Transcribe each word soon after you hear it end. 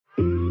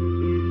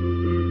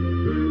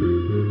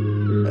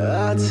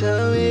Now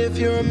tell me if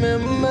you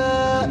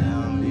remember.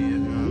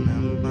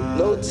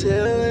 No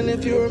telling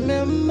if you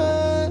remember.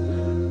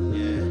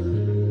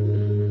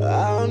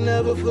 I'll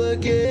never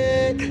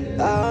forget.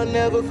 I'll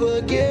never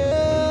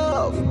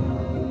forgive.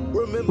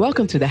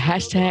 Welcome to the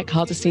hashtag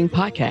Cause a Scene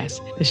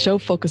podcast. The show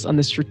focuses on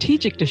the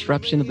strategic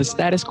disruption of the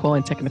status quo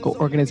in technical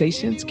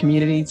organizations,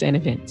 communities, and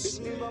events.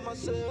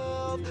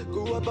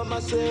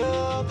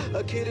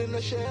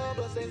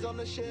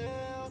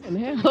 And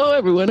hello,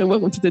 everyone, and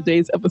welcome to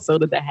today's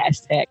episode of the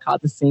hashtag Cause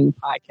a Scene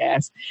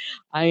podcast.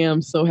 I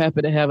am so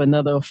happy to have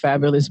another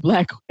fabulous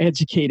Black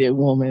educated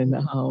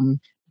woman,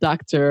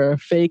 Dr.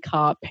 Faye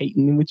Cobb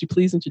Payton. Would you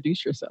please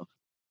introduce yourself?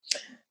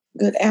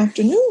 Good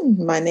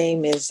afternoon. My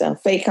name is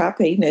Faye Cobb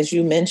Payton, as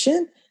you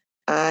mentioned.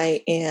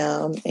 I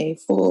am a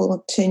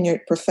full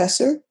tenured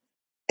professor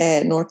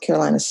at North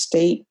Carolina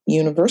State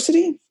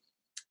University.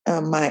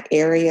 My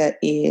area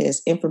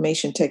is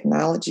information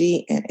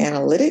technology and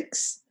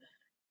analytics.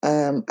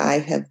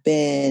 I have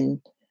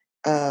been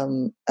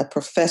a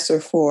professor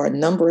for a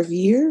number of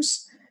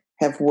years,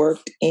 have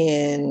worked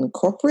in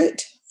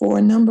corporate for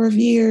a number of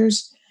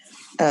years,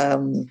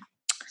 have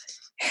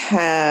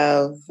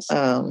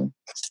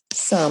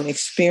some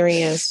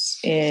experience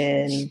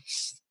in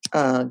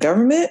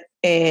government,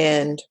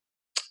 and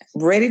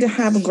ready to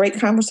have a great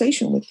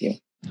conversation with you.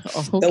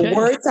 Okay. The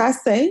words I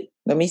say,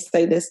 let me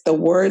say this, the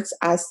words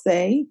I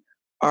say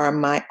are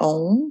my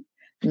own.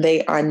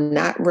 They are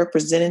not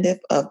representative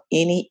of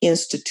any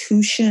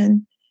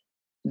institution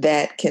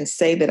that can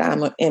say that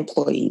I'm an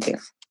employee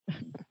there.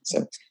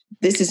 So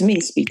this is me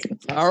speaking.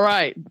 All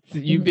right.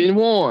 You've been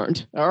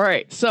warned. All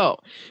right. So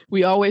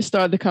we always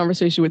start the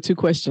conversation with two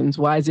questions.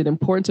 Why is it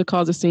important to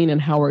cause a scene,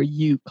 and how are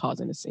you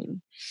causing a scene?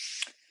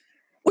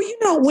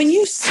 Well, when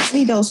you sent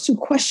me those two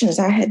questions,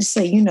 I had to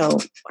say,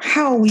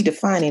 how are we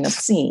defining a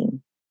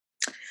scene?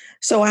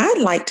 So I'd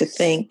like to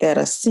think that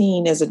a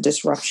scene is a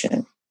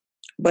disruption,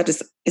 but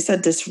it's a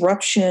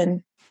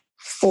disruption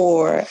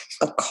for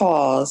a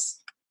cause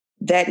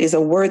that is a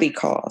worthy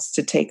cause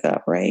to take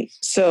up, right?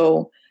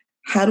 So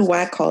how do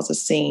I cause a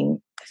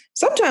scene?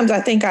 Sometimes I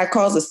think I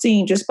cause a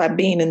scene just by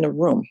being in the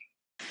room.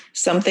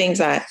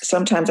 Sometimes I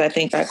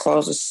think I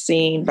cause a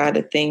scene by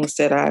the things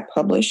that I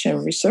publish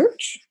and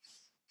research.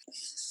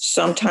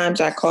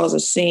 Sometimes I cause a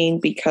scene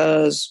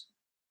because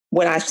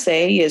what I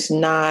say is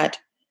not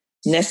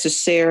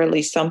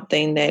necessarily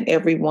something that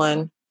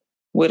everyone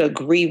would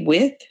agree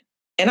with,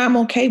 and I'm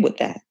okay with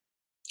that.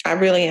 I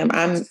really am.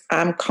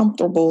 I'm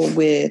comfortable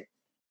with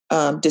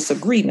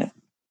disagreement.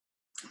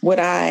 What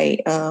I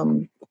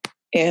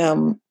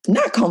am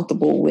not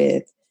comfortable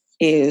with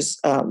is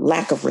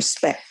lack of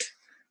respect,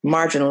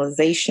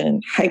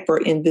 marginalization, hyper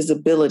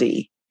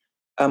invisibility.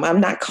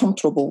 I'm not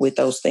comfortable with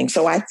those things.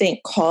 So I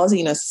think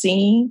causing a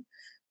scene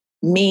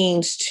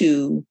means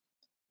to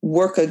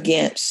work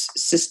against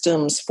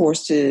systems,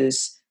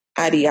 forces,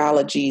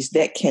 ideologies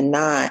that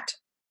cannot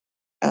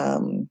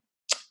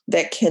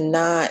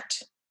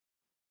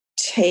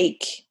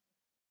take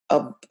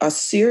a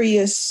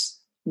serious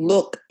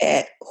look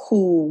at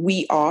who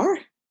we are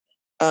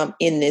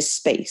in this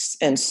space.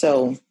 And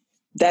so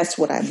that's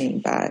what I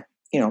mean by,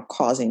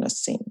 causing a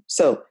scene.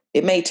 So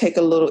it may take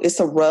it's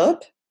a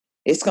rub.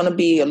 It's going to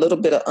be a little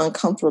bit of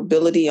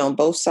uncomfortability on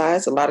both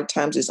sides. A lot of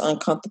times it's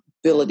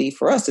uncomfortability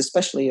for us,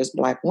 especially as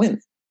Black women.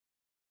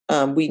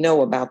 We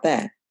know about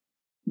that.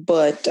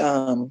 But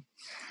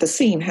the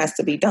scene has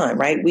to be done,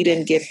 right? We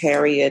didn't get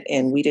Harriet,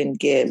 and we didn't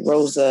get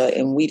Rosa,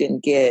 and we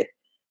didn't get,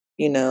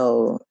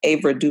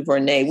 Ava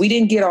DuVernay. We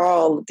didn't get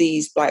all of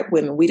these Black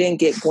women. We didn't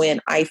get Gwen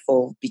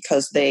Ifill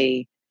because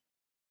these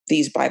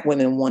Black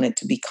women wanted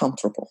to be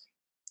comfortable.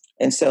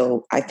 And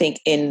so I think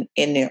in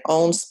their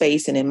own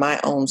space and in my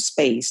own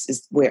space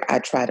is where I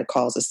try to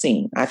cause a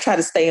scene. I try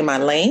to stay in my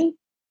lane,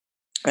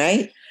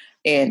 right?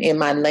 And in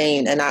my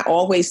lane, and I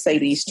always say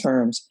these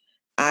terms,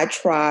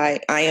 I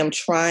am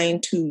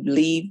trying to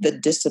leave the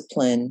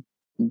discipline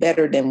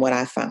better than what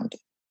I found it.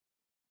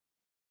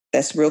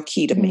 That's real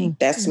key to me.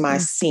 That's my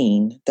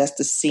scene. That's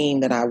the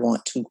scene that I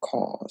want to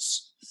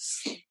cause.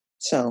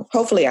 So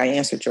hopefully I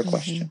answered your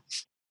question.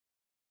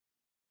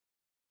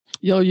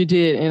 Yo, you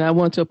did. And I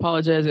want to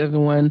apologize,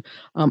 everyone.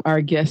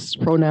 Our guest's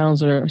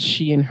pronouns are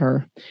she and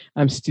her.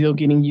 I'm still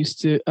getting used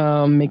to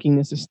making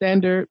this a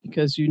standard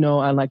because,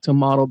 I like to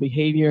model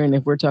behavior. And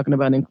if we're talking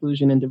about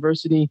inclusion and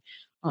diversity,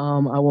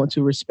 I want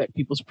to respect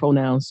people's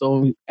pronouns.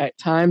 So at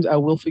times I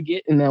will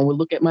forget, and I will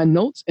look at my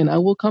notes, and I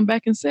will come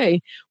back and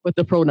say what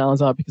the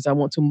pronouns are, because I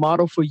want to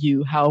model for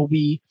you how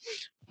we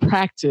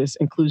practice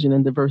inclusion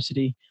and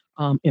diversity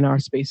in our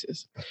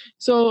spaces.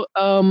 So,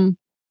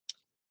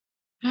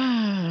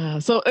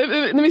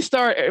 let me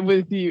start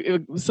with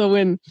you. So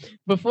when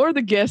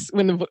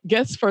the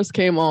guests first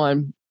came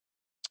on,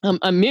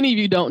 many of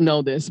you don't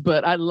know this,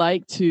 but I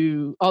like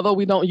to, although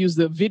we don't use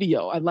the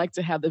video, I like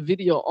to have the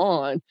video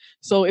on,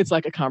 so it's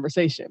like a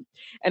conversation.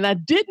 And I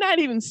did not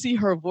even see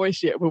her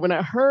voice yet, but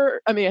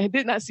I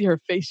did not see her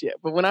face yet,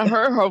 but when I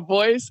heard her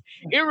voice,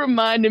 it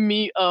reminded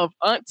me of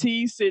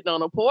Auntie sitting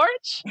on a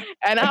porch,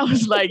 and I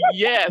was like,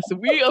 yes,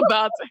 we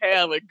about to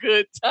have a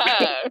good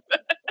time.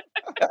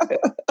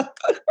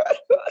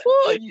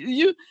 Well,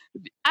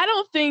 I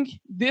don't think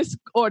this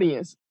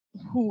audience,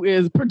 who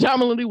is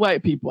predominantly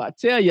white people, I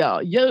tell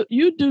y'all,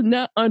 you do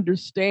not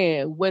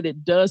understand what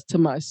it does to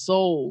my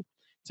soul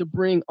to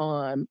bring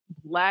on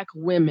Black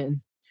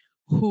women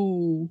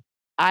who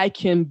I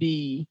can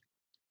be,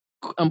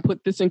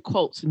 put this in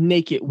quotes,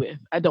 naked with.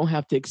 I don't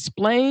have to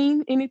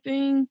explain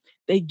anything.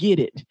 They get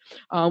it.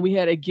 We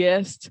had a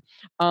guest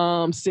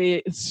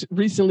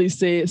recently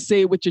said,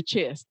 say it with your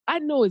chest. I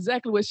know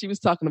exactly what she was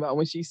talking about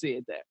when she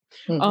said that.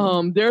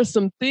 Mm-hmm. There are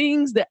some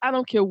things that I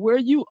don't care where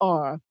you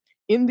are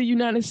in the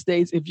United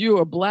States. If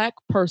you're a Black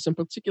person,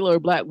 particularly a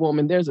Black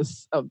woman, there's a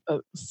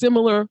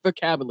similar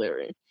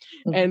vocabulary.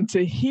 Mm-hmm. And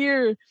to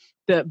hear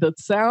the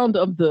sound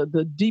of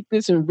the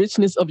deepness and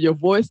richness of your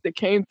voice that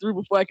came through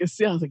before I could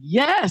see, I was like,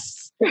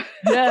 yes,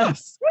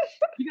 yes.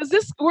 Because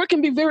this work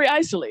can be very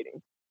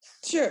isolating.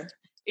 Sure.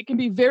 It can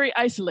be very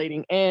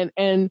isolating.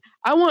 And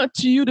I want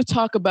you to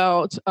talk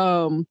about,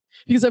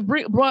 because I've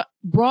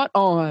brought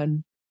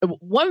on,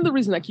 one of the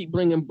reasons I keep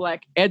bringing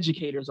Black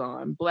educators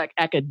on, Black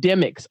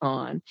academics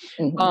on,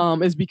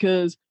 mm-hmm. Is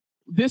because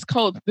this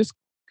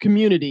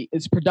community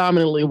is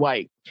predominantly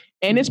white.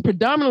 And it's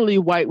predominantly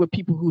white with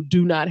people who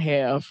do not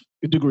have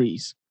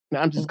degrees.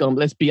 Now, I'm just going to,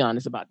 let's be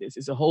honest about this.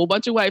 It's a whole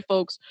bunch of white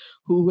folks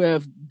who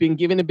have been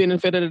given the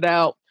benefit of the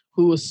doubt,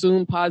 who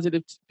assume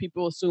positive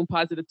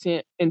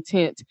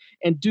intent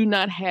and do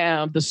not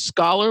have the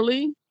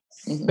scholarly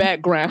mm-hmm.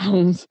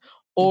 backgrounds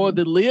or mm-hmm.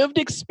 the lived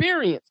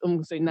experience. I'm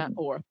going to say not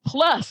or,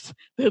 plus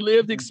the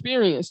lived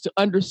experience to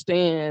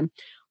understand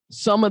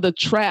some of the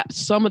traps,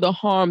 some of the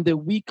harm that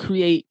we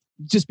create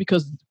just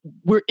because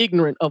we're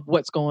ignorant of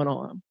what's going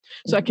on.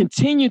 So I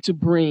continue to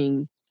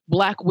bring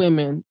Black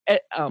women,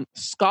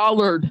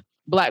 scholared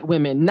Black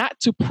women, not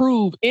to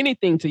prove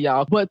anything to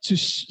y'all, but to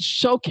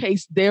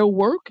showcase their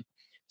work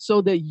so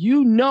that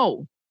you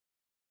know,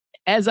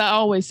 as I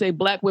always say,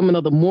 Black women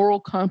are the moral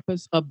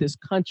compass of this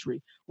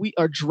country. We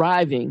are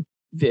driving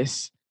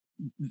this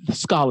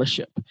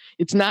scholarship.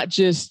 It's not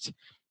just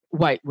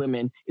white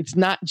women. It's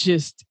not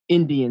just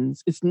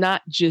Indians. It's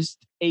not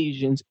just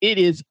Asians. It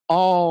is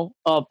all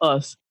of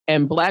us.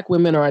 And Black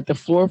women are at the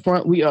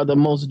forefront. We are the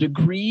most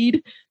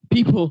degreed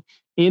people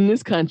in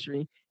this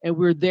country. And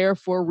we're there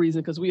for a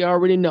reason, because we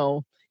already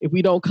know if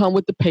we don't come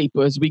with the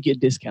papers, we get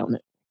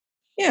discounted.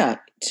 Yeah.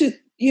 To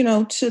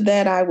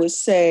that, I would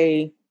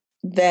say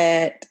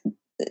that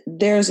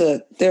there's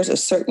a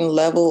certain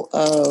level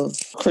of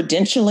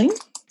credentialing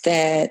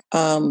that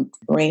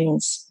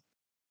brings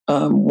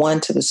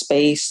one to the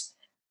space.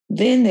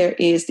 Then there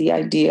is the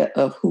idea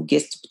of who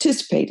gets to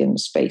participate in the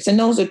space. And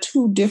those are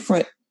two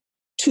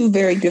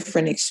very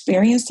different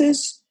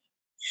experiences,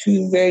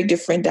 two very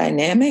different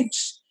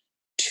dynamics,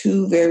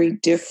 two very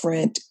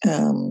different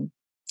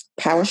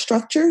power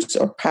structures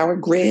or power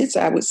grids,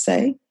 I would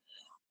say.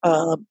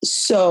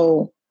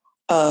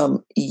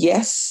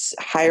 Yes,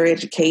 higher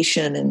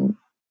education and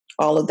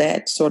all of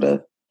that sort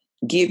of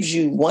gives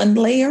you one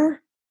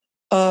layer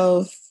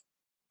of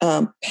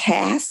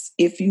path,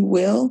 if you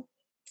will,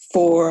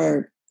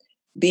 for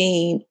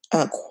being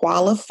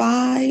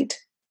qualified,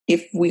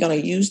 if we're going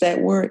to use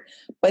that word.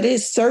 But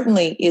it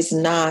certainly is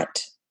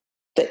not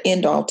the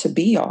end all to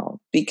be all,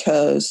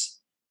 because,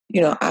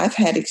 I've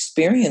had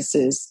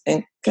experiences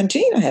and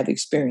continue to have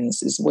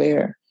experiences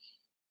where,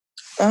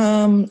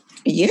 I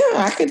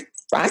can,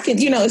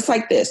 it's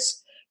like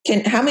this.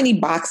 How many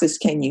boxes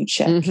can you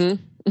check?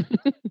 Mm-hmm.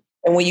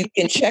 And when you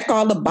can check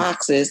all the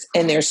boxes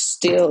and you're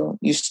still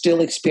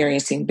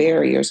experiencing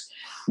barriers,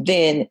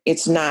 then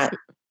it's not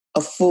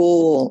a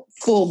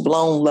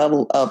full-blown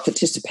level of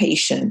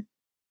participation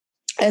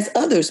as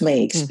others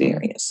may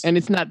experience. Mm-hmm. And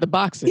it's not the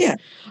boxes. Yeah.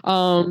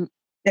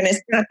 And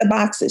it's not the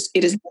boxes.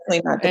 It is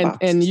definitely not the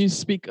boxes. And you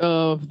speak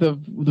of the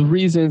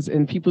reasons,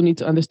 and people need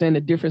to understand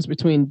the difference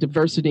between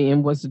diversity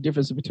and what's the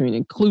difference between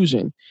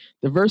inclusion.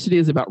 Diversity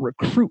is about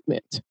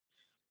recruitment.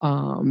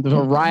 The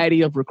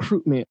variety of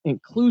recruitment.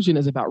 Inclusion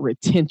is about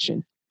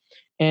retention.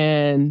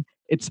 And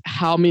it's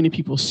how many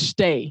people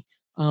stay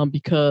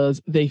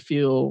because they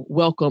feel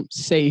welcome,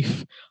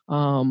 safe,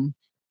 to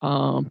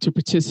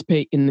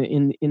participate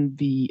in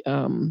the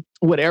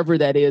whatever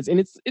that is. And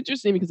it's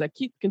interesting because I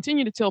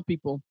continue to tell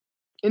people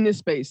in this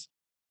space,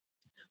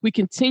 we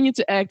continue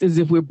to act as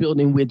if we're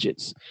building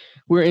widgets.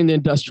 We're in the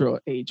industrial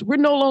age. We're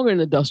no longer in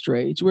the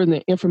industrial age. We're in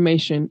the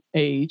information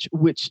age,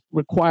 which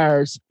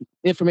requires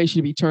information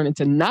to be turned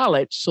into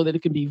knowledge so that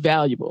it can be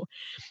valuable.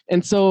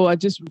 And so I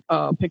just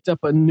picked up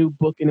a new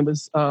book, and it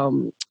was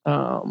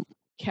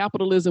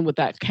Capitalism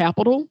Without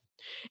Capital.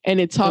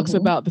 And it talks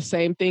about the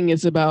same thing.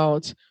 It's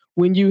about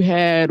when you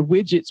had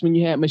widgets, when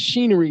you had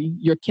machinery,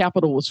 your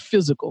capital was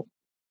physical,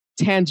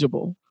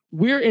 tangible.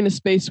 We're in a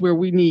space where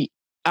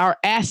our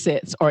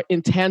assets are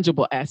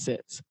intangible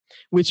assets,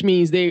 which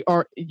means they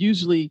are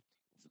usually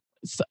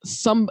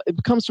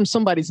it comes from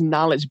somebody's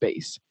knowledge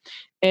base.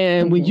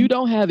 And when you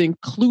don't have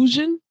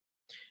inclusion,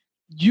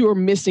 you're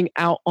missing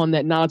out on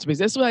that knowledge base.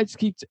 That's why it's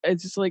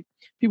just like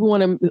people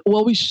want to,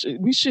 well, we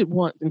should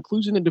want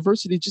inclusion and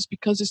diversity just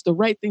because it's the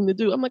right thing to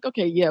do. I'm like,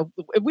 okay, yeah,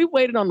 if we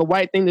waited on the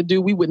right thing to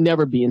do, we would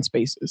never be in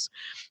spaces.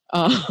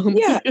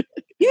 Yeah.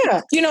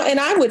 And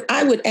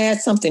I would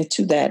add something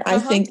to that. I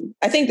think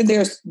that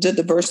there's the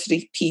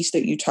diversity piece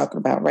that you're talking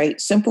about,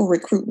 right? Simple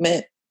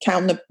recruitment,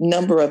 count the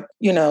number of,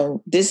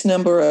 this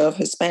number of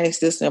Hispanics,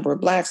 this number of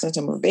Blacks, this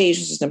number of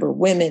Asians, this number of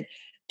women.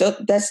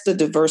 That's the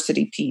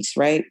diversity piece,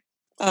 right?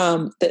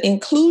 The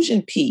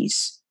inclusion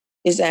piece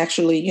is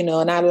actually,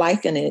 and I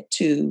liken it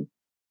to,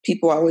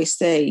 people always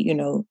say,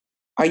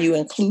 are you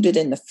included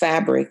in the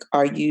fabric?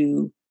 Are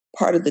you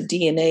part of the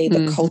DNA,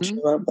 the culture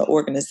of the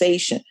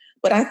organization?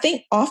 But I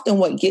think often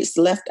what gets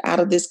left out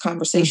of this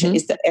conversation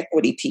is the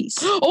equity piece.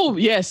 Oh,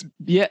 yes.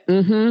 Yeah.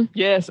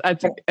 Yes. I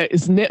think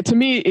to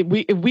me,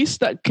 if we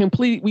start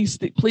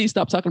please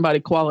stop talking about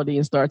equality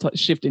and start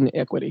shifting to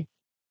equity.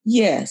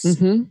 Yes.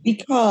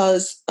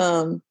 Because,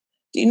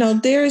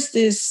 there is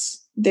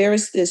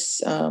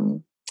this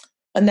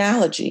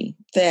analogy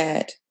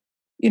that,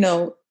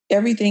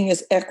 everything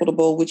is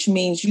equitable, which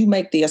means you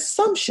make the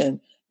assumption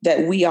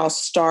that we all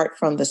start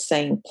from the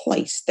same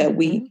place, that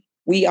we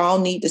all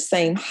need the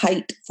same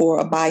height for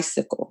a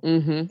bicycle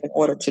in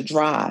order to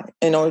ride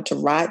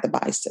the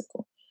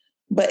bicycle.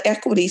 But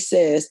equity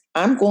says,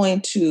 I'm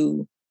going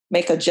to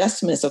make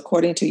adjustments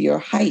according to your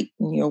height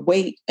and your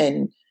weight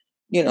and,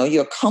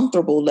 your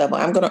comfortable level.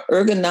 I'm going to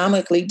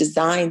ergonomically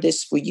design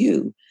this for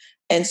you.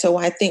 And so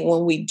I think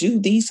when we do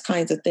these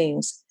kinds of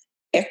things,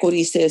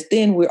 equity says,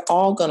 then we're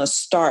all going to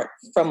start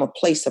from a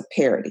place of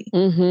parity.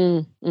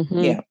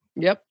 Yeah.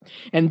 Yep.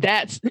 And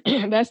that's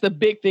the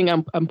big thing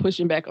I'm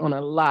pushing back on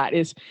a lot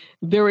is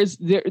there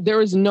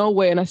is no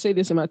way, and I say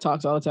this in my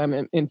talks all the time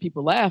and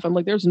people laugh. I'm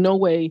like, there's no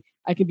way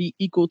I can be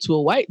equal to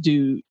a white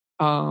dude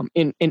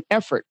in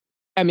effort.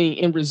 I mean,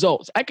 in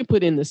results. I could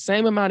put in the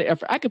same amount of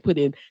effort. I could put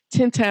in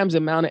 10 times the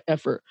amount of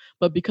effort,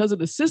 but because of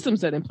the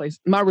systems that are in place,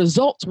 my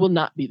results will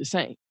not be the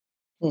same.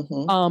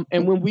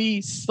 And when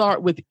we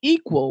start with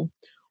equal,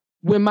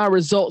 when my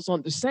results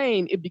aren't the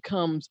same, it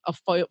becomes a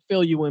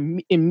failure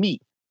in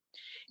me.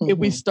 If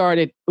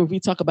we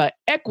talk about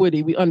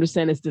equity, we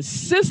understand it's the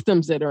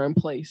systems that are in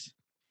place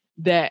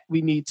that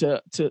we need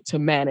to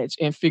manage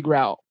and figure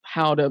out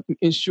how to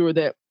ensure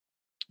that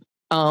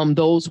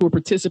those who are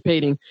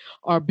participating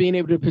are being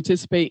able to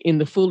participate in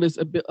the fullest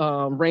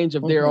range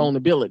of their own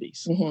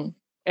abilities.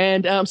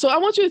 And so I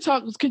want you to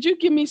talk, could you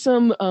give me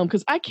some,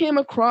 because I came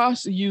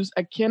across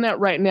I cannot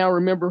right now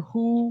remember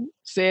who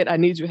said I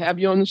need to have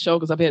you on the show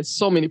because I've had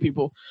so many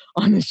people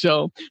on the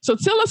show. So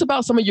tell us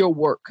about some of your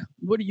work.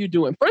 What are you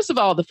doing? First of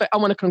all, I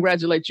want to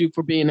congratulate you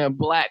for being a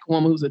Black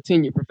woman who's a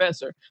tenured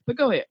professor, but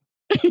go ahead.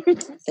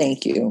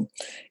 Thank you.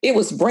 It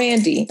was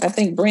Brandy. I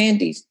think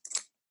Brandy,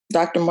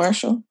 Dr.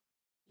 Marshall.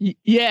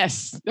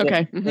 Yes.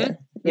 Okay. Yeah,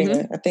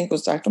 I think it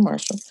was Dr.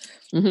 Marshall.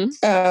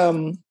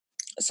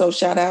 So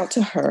shout out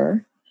to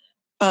her.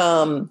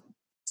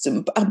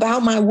 So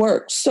about my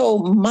work. So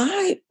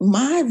my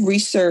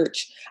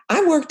research,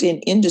 I worked in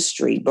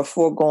industry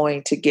before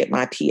going to get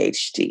my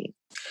PhD.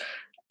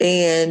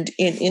 And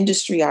in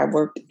industry, I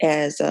worked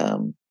as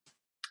an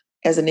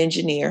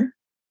engineer.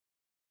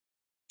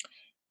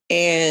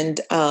 And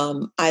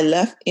I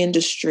left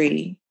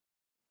industry,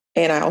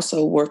 and I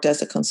also worked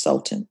as a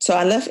consultant. So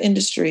I left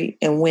industry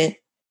and went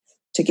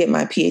to get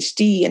my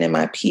PhD. And in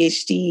my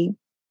PhD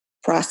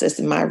process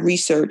and my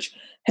research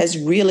has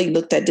really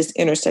looked at this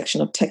intersection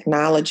of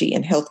technology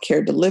and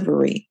healthcare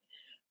delivery,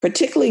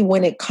 particularly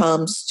when it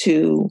comes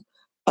to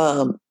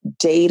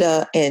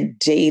data and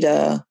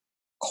data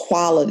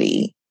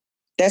quality.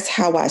 That's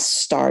how I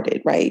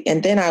started, right?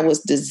 And then I was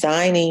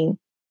designing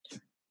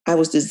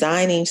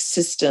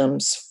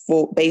systems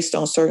based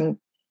on certain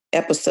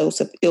episodes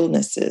of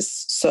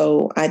illnesses.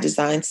 So I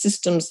designed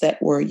systems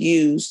that were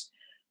used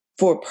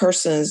for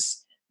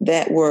persons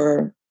that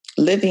were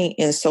living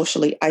in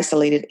socially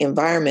isolated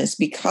environments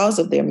because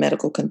of their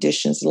medical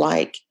conditions,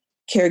 like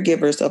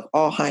caregivers of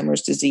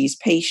Alzheimer's disease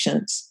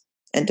patients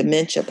and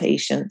dementia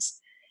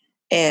patients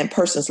and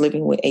persons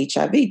living with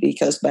HIV,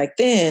 because back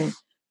then,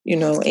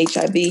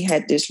 HIV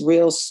had this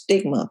real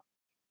stigma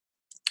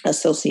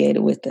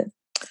associated with it.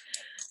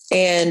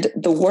 And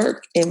the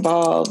work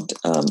involved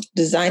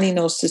designing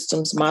those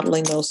systems,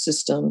 modeling those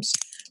systems,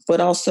 but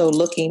also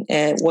looking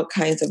at what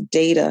kinds of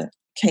data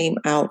came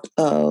out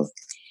of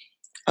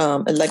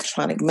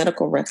electronic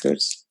medical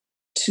records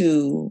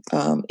to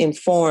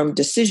inform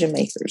decision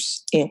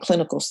makers in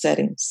clinical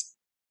settings.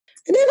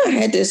 And then I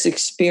had this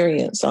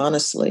experience,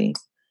 honestly.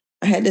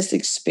 And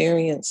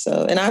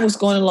I was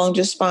going along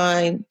just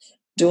fine,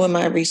 doing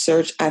my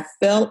research. I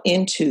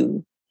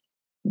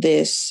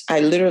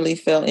literally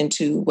fell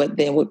into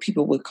what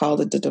people would call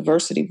the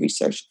diversity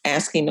research,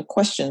 asking the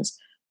questions,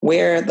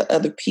 where are the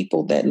other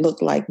people that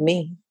look like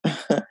me?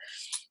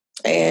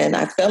 And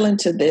I fell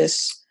into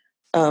this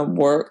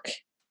work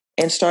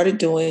and started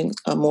doing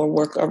more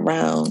work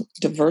around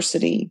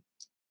diversity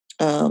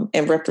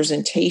and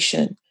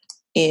representation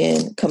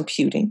in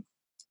computing.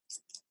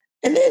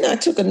 And then I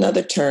took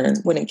another turn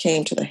when it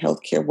came to the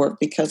healthcare work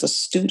because a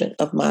student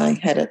of mine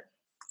had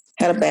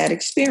a bad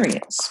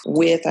experience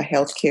with a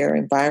healthcare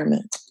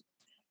environment.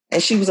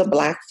 And she was a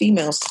Black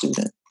female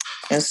student.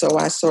 And so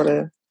I sort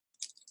of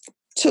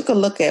took a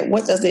look at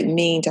what does it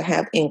mean to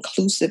have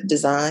inclusive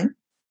design,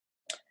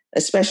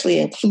 especially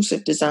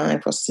inclusive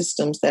design for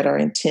systems that are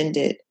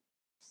intended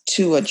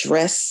to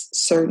address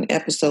certain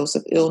episodes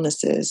of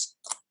illnesses,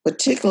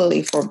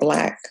 particularly for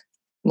Black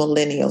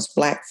millennials,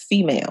 Black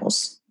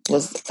females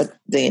was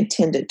the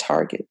intended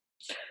target.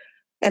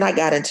 And I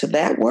got into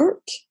that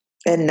work.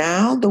 And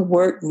now the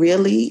work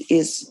really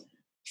is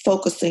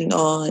focusing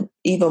on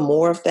even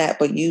more of that,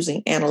 but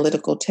using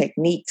analytical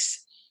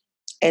techniques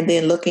and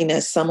then looking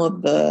at some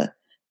of the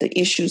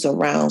issues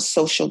around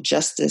social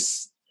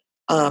justice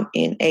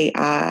in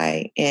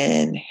AI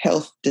and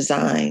health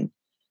design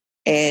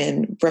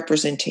and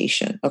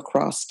representation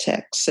across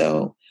tech.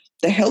 So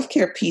the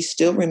healthcare piece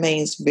still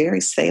remains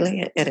very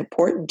salient and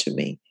important to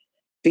me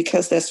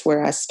because that's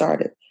where I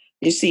started.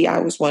 You see, I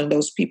was one of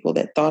those people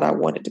that thought I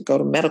wanted to go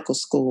to medical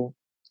school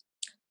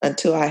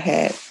until I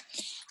had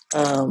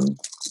a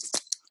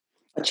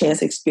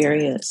chance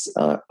experience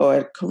or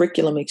a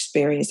curriculum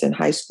experience in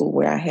high school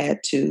where I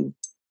had to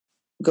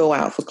go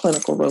out for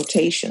clinical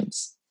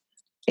rotations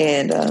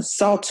and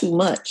saw too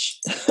much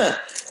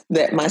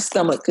that my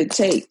stomach could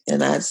take.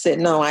 And I said,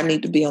 no, I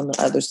need to be on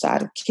the other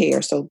side of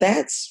care. So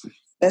that's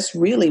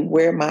really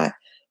where my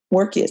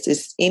work is.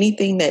 It's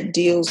anything that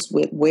deals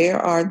with where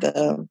are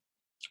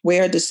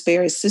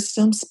disparate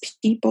systems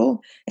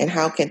people and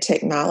how can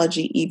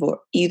technology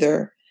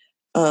either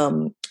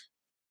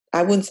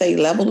I wouldn't say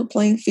level the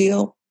playing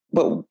field,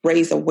 but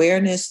raise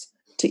awareness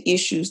to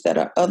issues that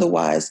are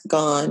otherwise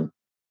gone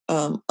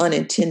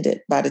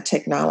unintended by the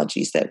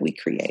technologies that we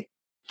create.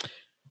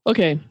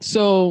 Okay,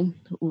 so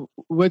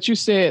what you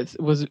said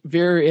was at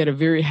a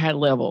very high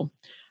level.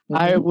 Mm-hmm.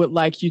 I would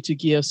like you to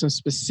give some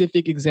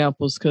specific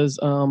examples because,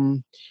 a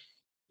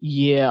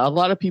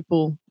lot of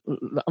people,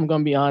 I'm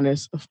going to be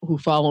honest, who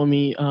follow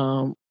me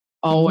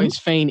always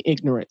feign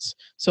ignorance.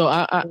 So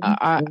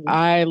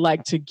I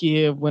like to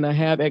give, when I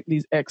have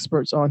these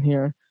experts on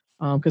here,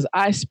 because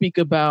I speak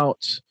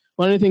about,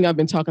 one of the things I've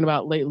been talking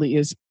about lately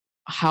is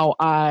how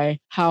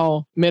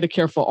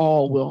Medicare for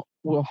All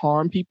will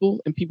harm people,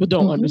 and people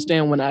don't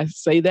understand when I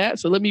say that.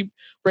 So let me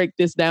break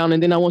this down,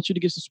 and then I want you to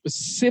give some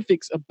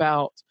specifics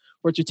about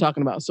what you're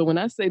talking about. So when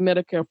I say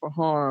Medicare for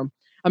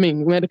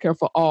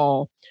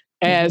All,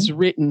 as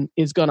written,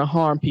 is going to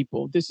harm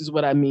people. This is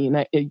what I mean.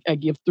 I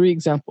give 3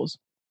 examples.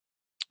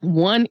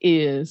 One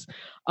is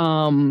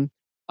the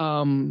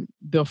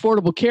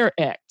Affordable Care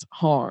Act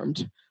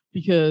harmed,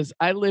 because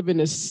I live in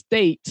a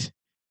state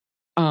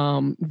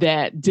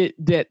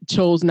that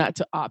chose not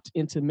to opt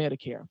into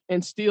Medicare,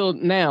 and still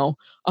now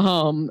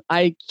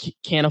I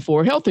can't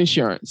afford health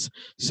insurance.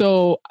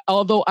 So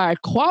although I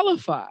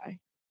qualify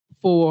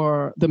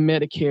for the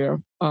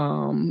Medicare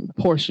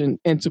portion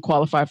and to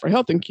qualify for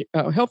health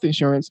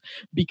insurance,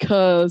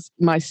 because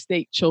my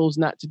state chose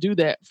not to do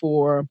that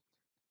for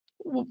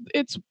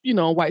it's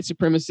white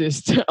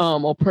supremacist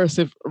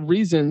oppressive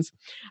reasons,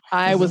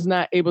 I was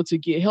not able to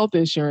get health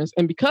insurance.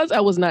 And because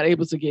I was not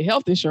able to get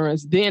health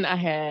insurance, then I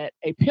had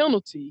a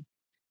penalty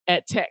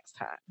at tax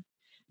time.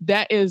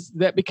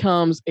 That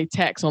becomes a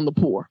tax on the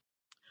poor.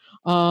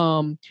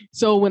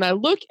 So when I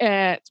look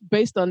at,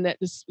 based on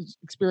this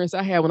experience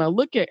I had, when I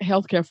look at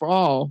healthcare for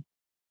all,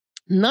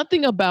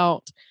 nothing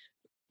about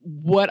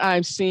what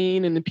I've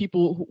seen and the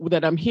people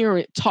that I'm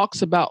hearing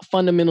talks about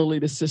fundamentally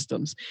the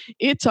systems.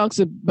 It talks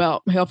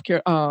about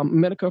healthcare,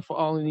 Medicare for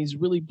all in these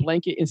really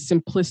blanket and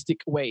simplistic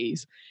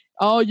ways.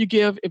 All you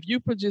give, if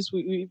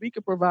we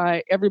could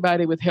provide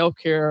everybody with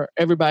healthcare,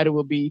 everybody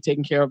will be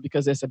taken care of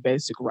because that's a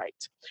basic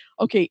right.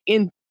 Okay,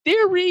 in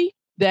theory,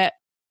 that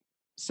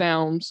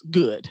sounds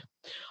good.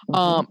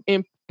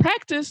 In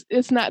practice,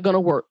 it's not going to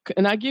work.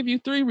 And I give you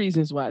 3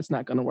 reasons why it's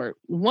not going to work.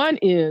 One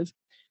is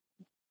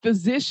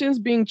physicians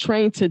being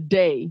trained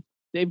today.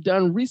 They've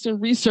done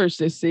recent research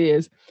that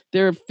says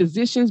there are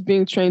physicians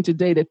being trained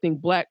today that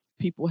think Black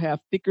people have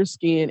thicker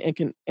skin and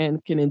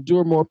can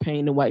endure more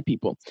pain than white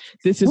people.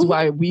 This is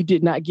why we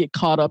did not get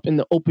caught up in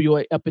the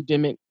opioid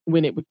epidemic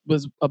when it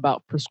was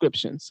about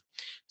prescriptions.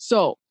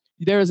 So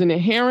there is an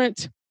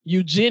inherent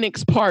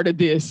eugenics part of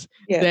this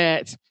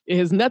that it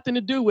has nothing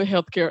to do with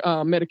healthcare,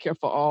 Medicare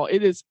for all.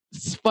 It is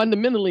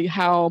fundamentally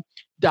how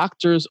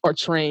doctors are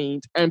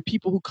trained, and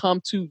people who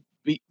come to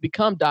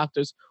become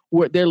doctors,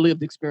 what their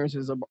lived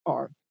experiences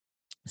are.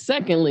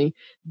 Secondly,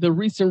 the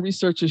recent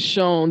research has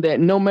shown that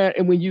no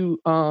matter when you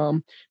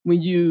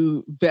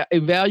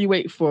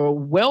evaluate for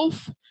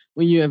wealth,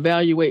 when you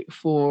evaluate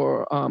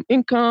for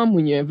income,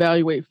 when you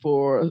evaluate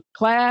for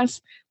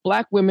class,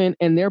 Black women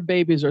and their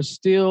babies are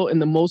still in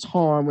the most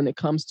harm when it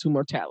comes to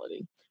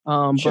mortality,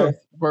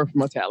 birth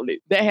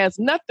mortality. That has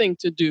nothing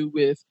to do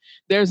with.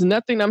 There's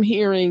nothing I'm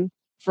hearing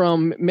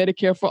from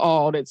Medicare for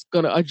All that's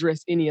going to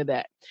address any of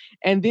that.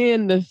 And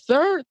then the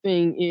third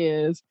thing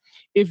is,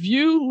 if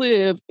you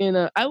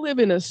I live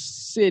in a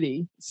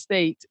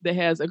state that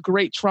has a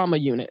great trauma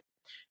unit.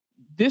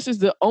 this is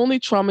the only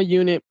trauma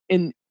unit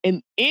in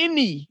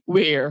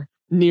anywhere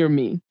near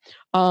me.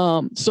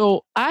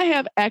 So I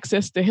have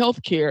access to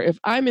healthcare if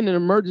I'm in an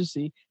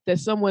emergency that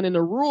someone in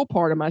the rural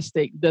part of my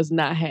state does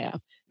not have.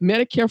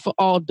 Medicare for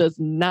All does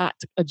not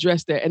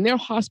address that. And there are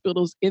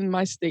hospitals in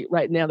my state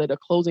right now that are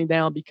closing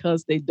down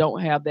because they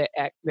don't have that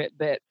act,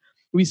 that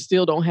we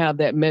still don't have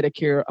that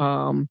Medicare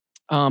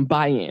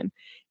buy-in.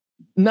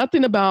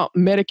 Nothing about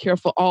Medicare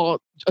for All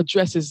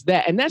addresses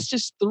that. And that's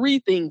just 3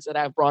 things that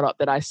I've brought up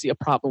that I see a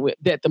problem with,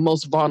 that the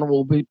most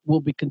vulnerable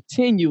will be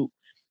continued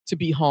to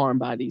be harmed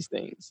by these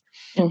things.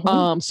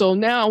 Mm-hmm. So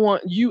now I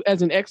want you,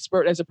 as an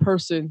expert, as a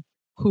person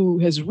who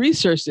has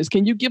researched this,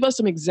 can you give us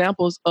some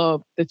examples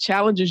of the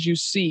challenges you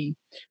see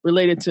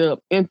related to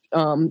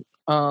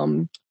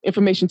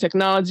information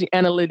technology,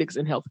 analytics,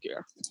 and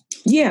healthcare?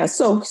 Yeah,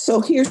 so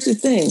here's the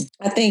thing.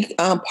 I think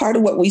part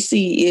of what we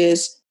see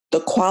is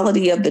the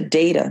quality of the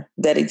data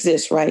that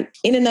exists, right?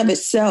 In and of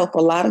itself,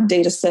 a lot of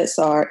data sets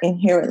are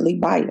inherently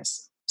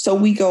biased. So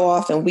we go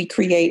off and we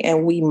create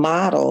and we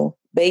model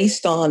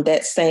based on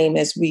that same,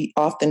 as we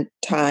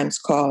oftentimes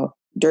call,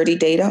 dirty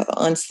data,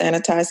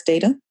 unsanitized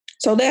data.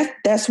 So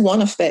that's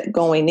one effect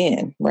going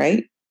in,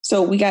 right?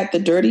 So we got the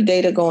dirty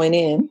data going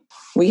in.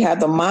 We have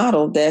the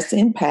model that's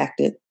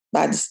impacted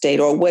by the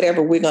state or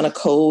whatever we're going to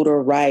code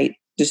or write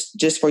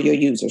just for your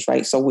users,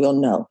 right? So we'll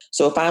know.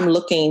 So if I'm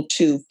looking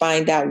to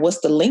find out what's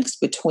the links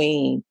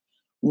between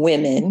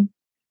women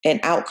and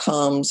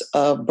outcomes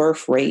of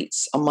birth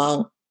rates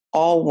among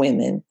all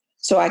women.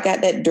 So I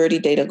got that dirty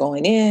data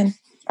going in.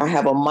 I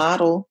have a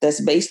model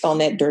that's based on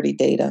that dirty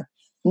data.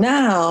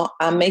 Now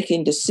I'm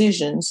making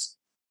decisions.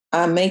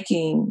 I'm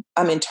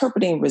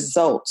interpreting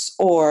results,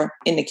 or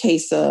in the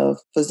case of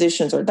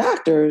physicians or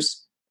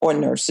doctors or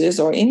nurses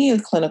or any of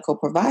the clinical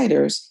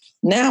providers,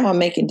 now I'm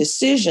making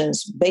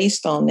decisions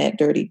based on that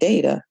dirty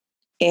data.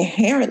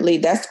 Inherently,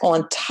 that's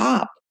on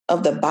top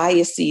of the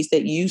biases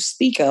that you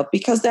speak of,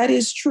 because that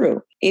is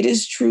true. It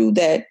is true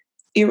that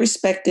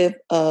irrespective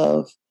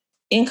of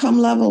income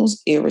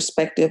levels,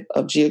 irrespective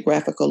of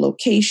geographical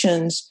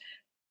locations,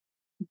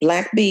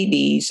 Black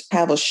babies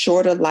have a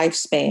shorter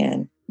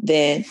lifespan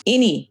than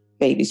any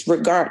babies,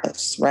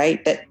 regardless,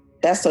 right?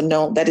 That's a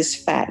known, that is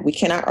fact. We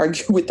cannot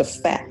argue with the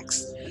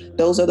facts.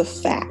 Those are the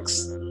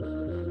facts.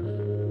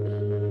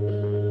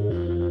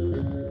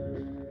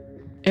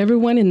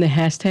 Everyone in the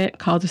hashtag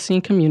Cause the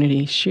Scene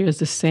community shares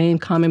the same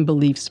common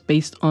beliefs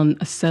based on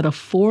a set of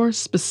 4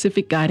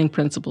 specific guiding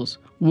principles.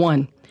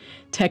 1,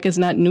 tech is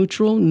not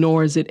neutral,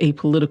 nor is it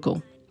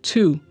apolitical.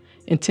 2,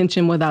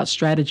 intention without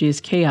strategy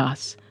is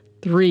chaos.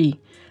 3,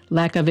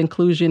 lack of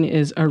inclusion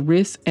is a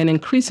risk and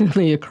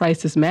increasingly a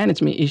crisis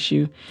management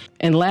issue.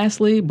 And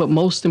lastly, but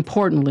most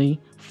importantly,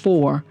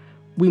 4,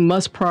 we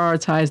must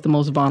prioritize the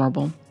most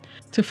vulnerable.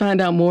 To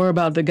find out more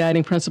about the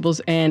guiding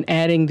principles and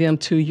adding them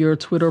to your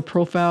Twitter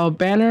profile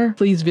banner,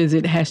 please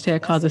visit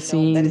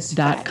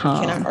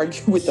 #CauseTheScene.com. You cannot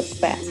argue with the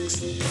facts.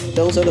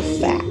 Those are the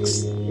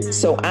facts.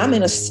 So I'm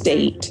in a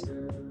state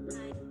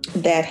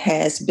that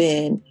has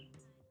been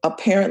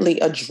apparently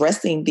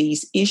addressing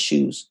these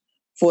issues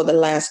for the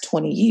last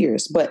 20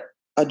 years, but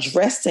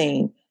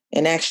addressing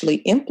and actually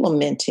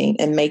implementing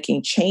and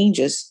making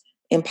changes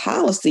in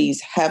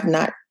policies have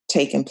not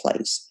taken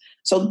place.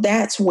 So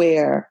that's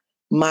where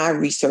my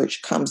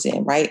research comes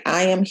in, right?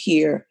 I am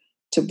here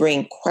to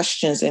bring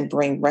questions and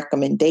bring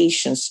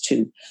recommendations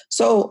to.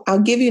 So I'll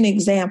give you an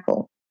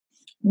example.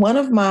 One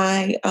of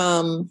my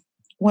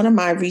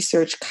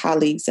research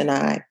colleagues and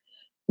I,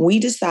 we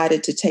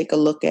decided to take a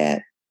look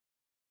at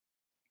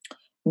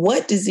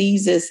what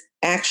diseases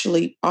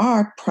actually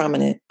are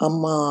prominent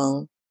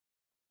among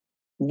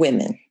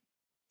women.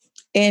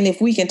 And if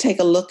we can take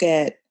a look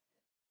at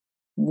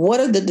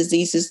what are the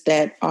diseases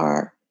that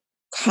are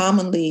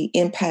commonly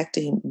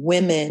impacting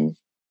women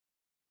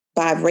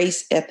by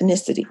race,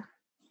 ethnicity.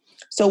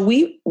 So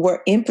we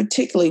wanted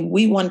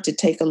to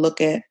take a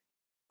look at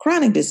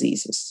chronic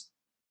diseases.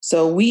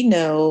 So we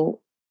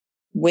know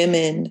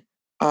women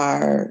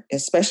are,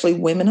 especially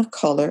women of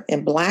color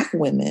and Black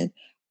women,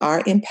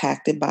 are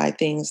impacted by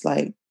things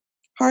like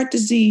heart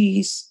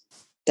disease,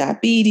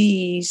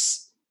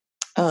 diabetes,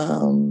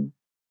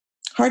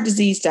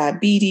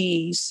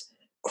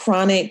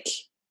 chronic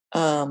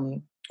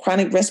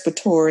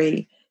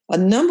respiratory, a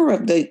number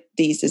of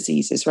these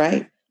diseases,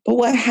 right? But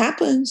what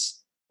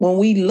happens when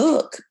we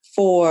look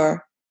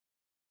for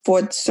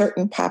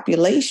certain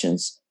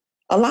populations,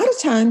 a lot of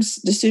times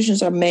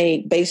decisions are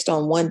made based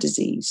on one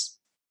disease.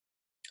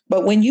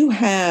 But when you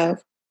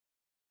have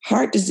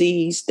heart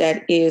disease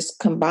that is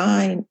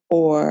combined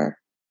or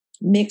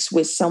mixed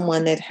with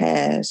someone that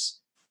has,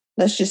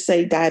 let's just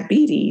say,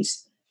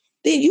 diabetes,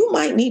 then you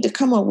might need to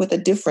come up with a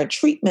different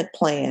treatment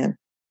plan,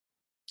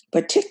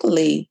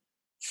 particularly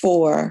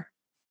for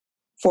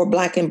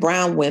Black and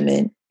brown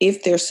women,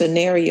 if their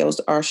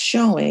scenarios are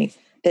showing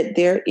that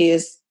there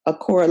is a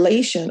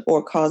correlation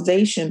or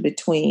causation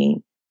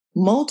between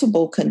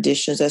multiple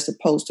conditions as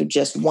opposed to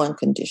just one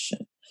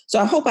condition. So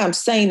I hope I'm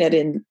saying that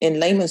in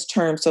layman's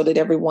terms so that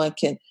everyone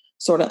can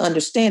sort of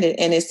understand it.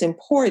 And it's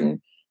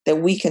important that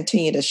we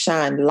continue to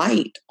shine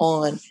light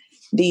on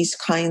these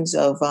kinds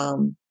of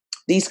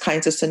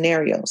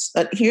scenarios.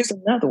 Here's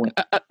another one.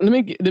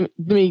 Let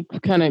me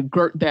kind of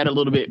girt that a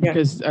little bit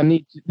because I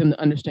need them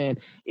to understand.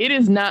 It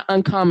is not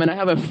uncommon. I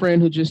have a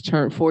friend who just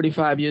turned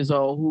 45 years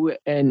old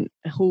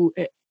who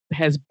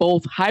has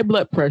both high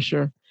blood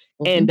pressure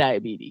and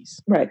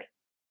diabetes. Right.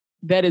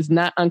 That is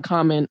not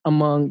uncommon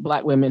among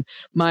Black women.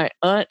 My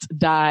aunt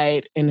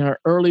died in her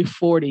early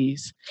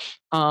 40s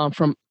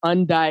from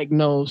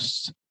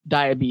undiagnosed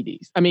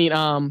diabetes.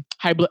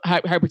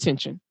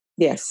 Hypertension.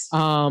 Yes.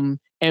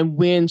 And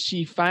when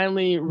she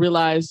finally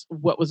realized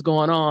what was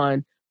going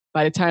on,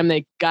 by the time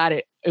they got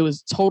it, it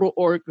was total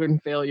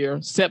organ failure,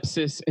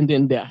 sepsis, and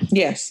then death.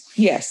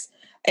 Yes.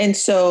 And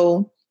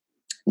so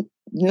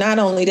not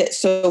only that,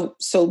 so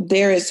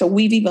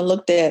we've even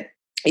looked at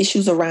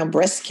issues around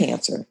breast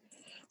cancer,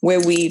 where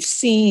we've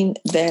seen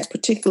that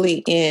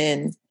particularly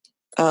in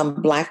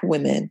Black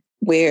women,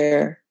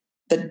 where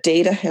the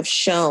data have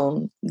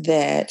shown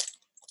that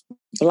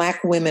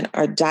Black women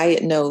are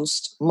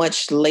diagnosed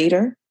much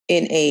later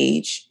in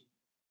age.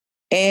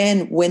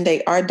 And when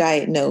they are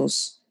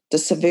diagnosed, the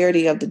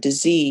severity of the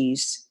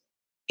disease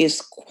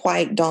is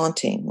quite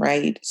daunting,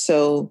 right?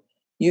 So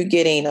you're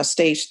getting a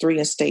stage 3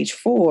 and stage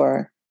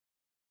 4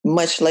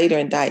 much later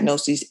in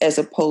diagnoses as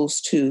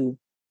opposed to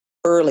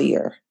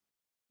earlier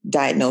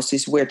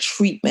diagnoses where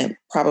treatment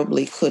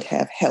probably could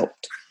have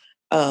helped.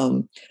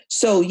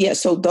 So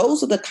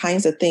those are the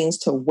kinds of things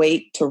to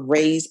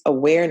raise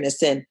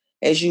awareness and,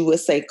 as you would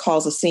say,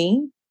 cause a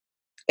scene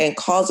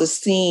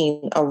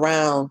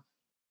around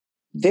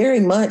very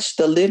much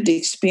the lived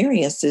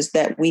experiences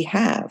that we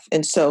have.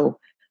 And so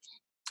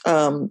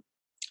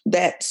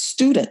that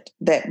student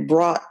that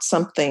brought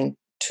something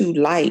to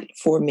light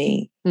for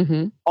me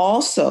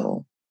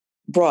also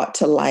brought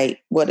to light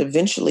what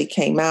eventually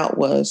came out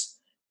was,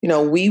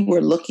 we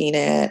were looking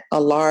at a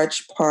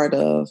large part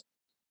of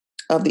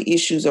the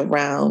issues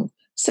around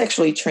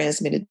sexually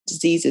transmitted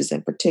diseases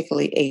and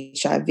particularly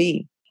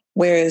HIV.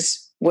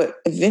 Whereas what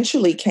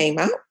eventually came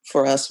out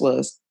for us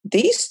was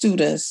these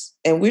students,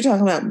 and we're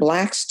talking about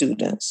Black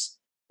students,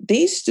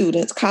 these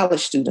students, college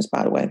students,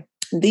 by the way,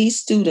 these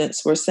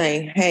students were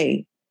saying,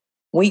 hey,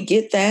 we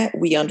get that,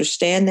 we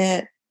understand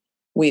that,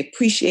 we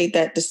appreciate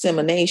that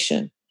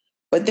dissemination,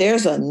 but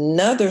there's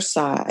another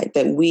side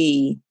that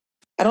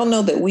I don't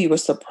know that we were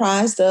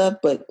surprised of,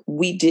 but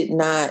we didn't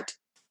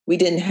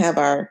have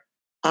our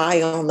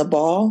eye on the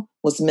ball,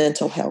 was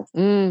mental health.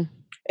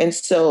 And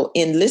so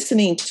in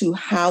listening to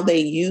how they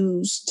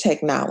use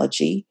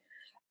technology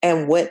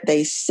and what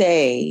they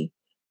say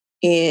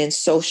in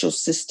social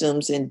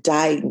systems and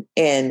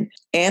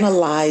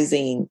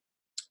analyzing,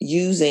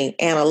 using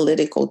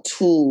analytical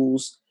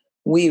tools,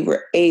 we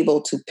were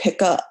able to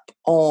pick up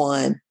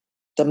on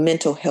the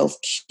mental health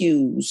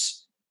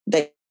cues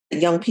that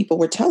young people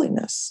were telling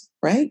us,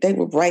 right? They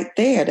were right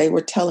there. They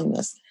were telling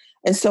us.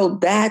 And so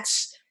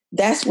that's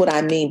what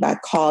I mean by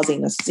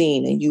causing a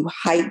scene, and you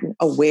heighten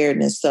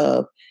awareness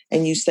of,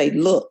 and you say,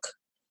 look,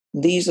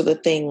 these are the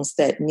things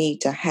that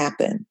need to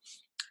happen.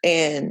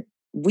 And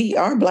we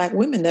are Black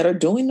women that are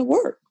doing the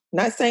work.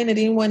 Not saying that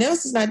anyone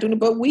else is not doing it,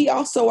 but we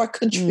also are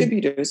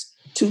contributors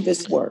to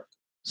this work.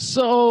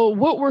 So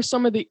what were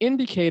some of the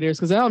indicators?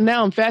 Because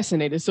now I'm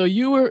fascinated. So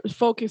you were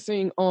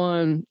focusing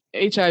on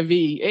HIV,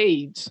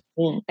 AIDS,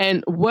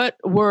 and what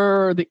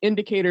were the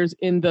indicators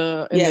in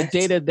the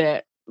data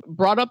that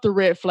brought up the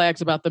red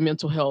flags about the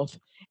mental health?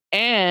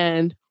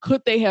 And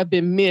could they have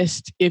been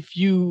missed if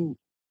your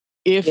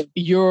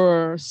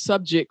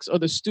subjects or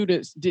the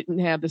students didn't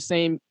have the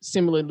same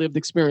similar lived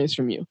experience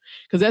from you?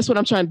 Because that's what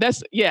I'm trying.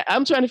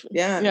 I'm trying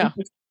to.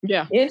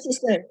 Yeah.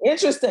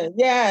 Interesting.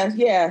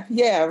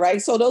 Yeah.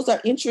 Right. So those are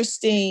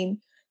interesting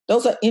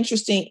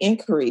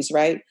inquiries,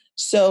 right?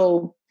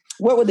 So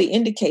what were the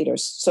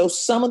indicators? So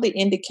some of the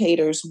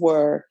indicators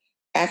were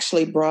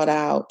actually brought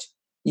out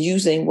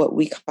using what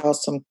we call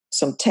some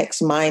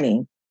text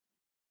mining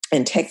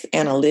and text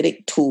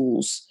analytic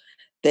tools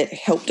that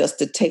helped us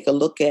to take a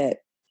look at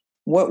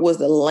what was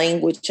the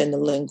language and the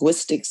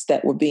linguistics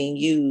that were being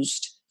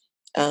used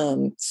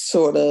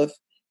sort of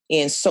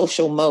in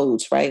social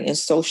modes, right? In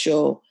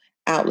social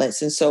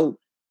outlets. And so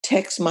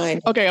text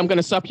mining. Okay, I'm going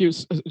to stop you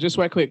just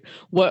right quick.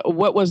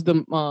 What was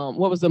the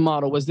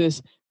model? Was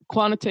this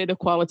quantitative,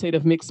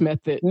 qualitative, mixed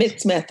methods?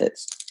 Mixed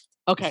methods.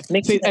 Okay.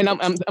 And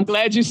I'm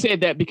glad you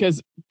said that,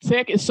 because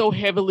tech is so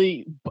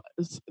heavily,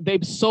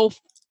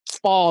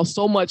 fall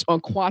so much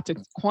on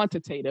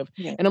quantitative.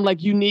 Yeah. And I'm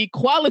like, you need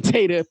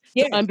qualitative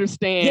to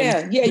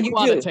understand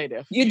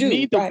qualitative. You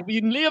need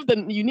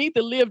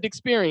the lived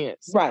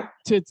experience. Right.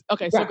 So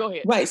go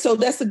ahead. Right. So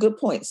that's a good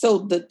point.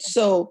 So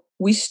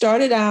we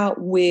started out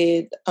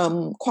with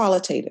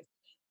qualitative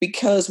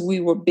because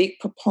we were big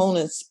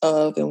proponents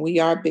of, and we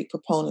are big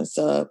proponents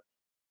of,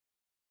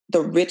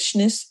 the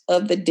richness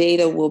of the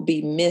data will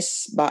be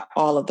missed by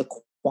all of the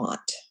quant.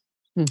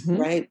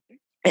 Right.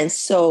 And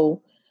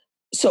so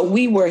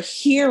we were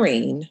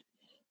hearing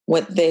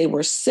what they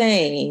were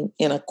saying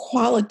in a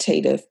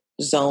qualitative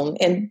zone.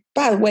 And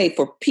by the way,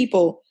 for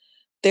people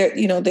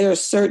there are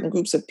certain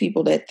groups of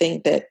people that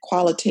think that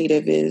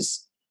qualitative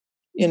is,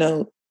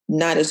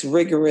 not as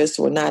rigorous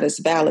or not as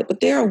valid, but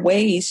there are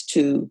ways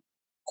to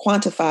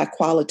quantify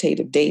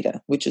qualitative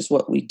data, which is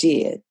what we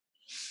did.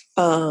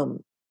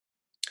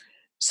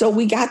 So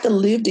we got the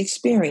lived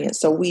experience.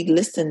 So we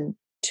listened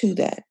to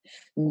that.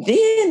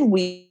 Then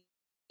we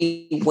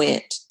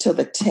went to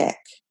the tech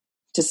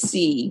to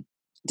see,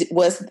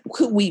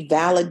 could we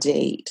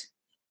validate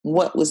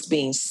what was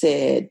being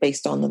said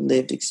based on the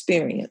lived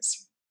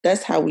experience?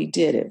 That's how we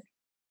did it.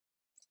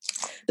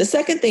 The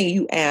second thing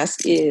you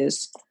asked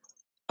is,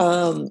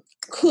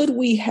 could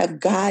we have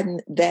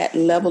gotten that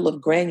level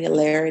of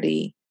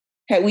granularity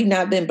had we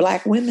not been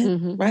Black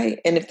women, right?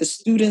 And if the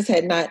students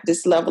had not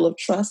this level of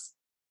trust?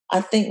 I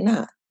think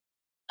not.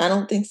 I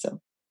don't think so.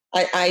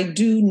 I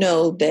do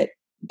know that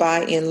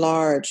by and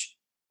large,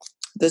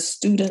 the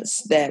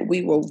students that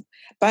we were,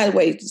 by the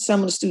way,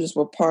 some of the students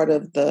were part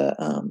of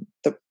the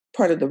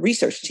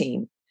research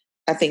team.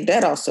 I think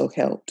that also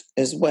helped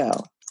as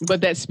well.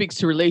 But that speaks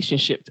to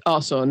relationships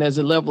also, and there's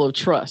a level of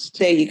trust.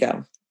 There you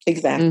go.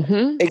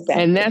 Exactly.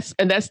 Exactly. And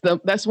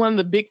that's one of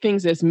the big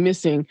things that's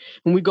missing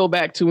when we go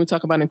back to, when we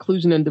talk about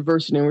inclusion and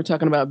diversity, and we're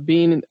talking about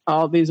being and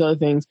all these other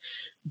things.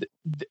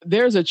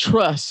 There's a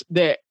trust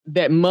that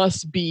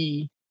must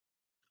be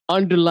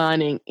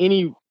underlining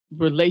any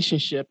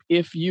relationship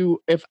if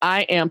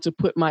I am to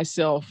put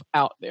myself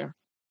out there.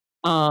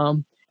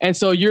 And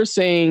so you're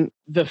saying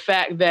the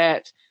fact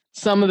that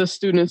some of the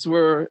students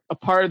were a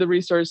part of the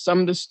research, some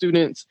of the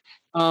students.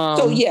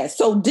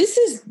 So this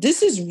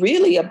is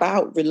really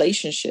about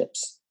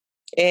relationships.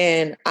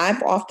 And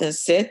I've often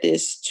said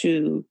this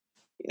to,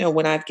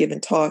 when I've given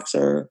talks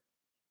or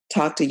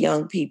talked to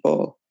young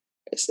people,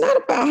 it's not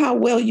about how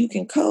well you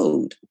can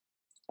code.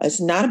 It's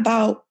not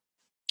about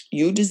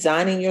you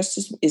designing your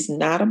system. It's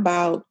not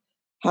about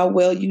how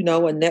well you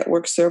know a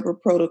network server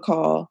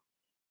protocol.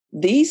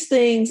 These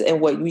things and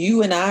what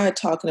you and I are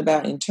talking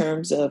about in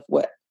terms of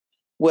what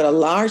a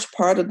large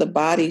part of the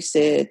body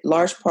said,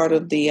 large part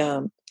of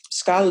the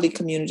scholarly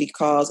community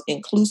calls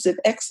inclusive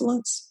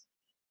excellence.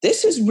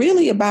 This is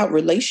really about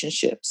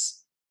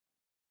relationships,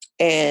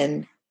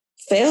 and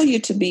failure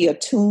to be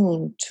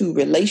attuned to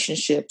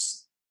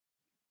relationships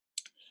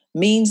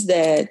means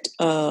that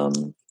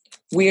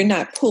we're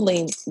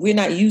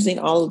not using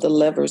all of the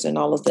levers and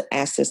all of the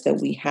assets that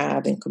we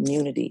have in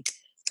community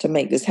to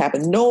make this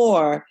happen,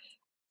 nor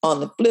on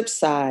the flip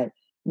side,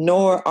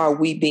 nor are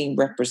we being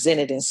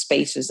represented in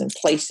spaces and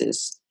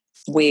places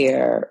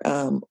where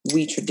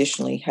we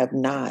traditionally have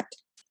not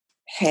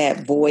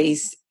had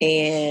voice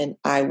and,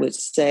 I would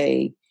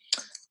say,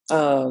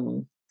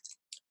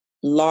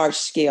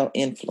 large-scale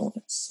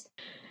influence.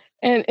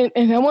 And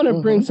I want to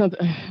bring something.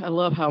 I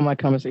love how my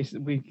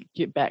conversation, we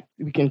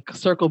can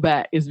circle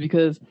back, is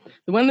because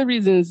one of the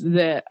reasons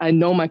that I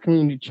know my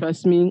community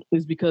trusts me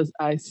is because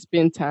I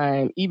spend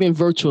time, even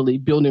virtually,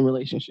 building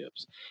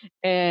relationships.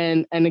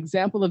 And an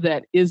example of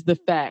that is the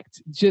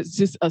fact,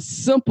 just a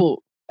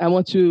simple, I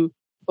want you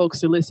folks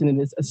to listen to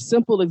this. A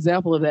simple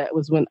example of that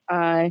was when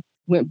I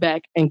went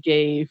back and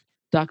gave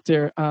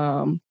the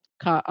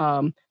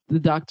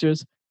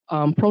doctor's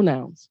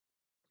pronouns,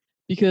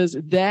 because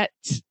that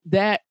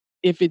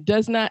if it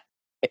does not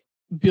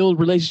build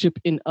relationship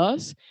in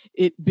us,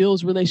 it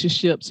builds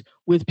relationships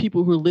with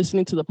people who are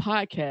listening to the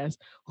podcast,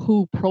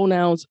 who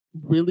pronouns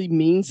really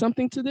mean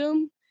something to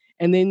them,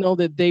 and they know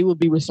that they will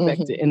be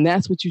respected. And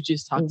that's what you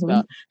just talked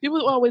about.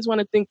 People always want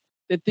to think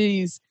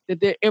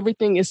that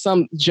everything is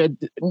some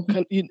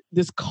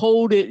this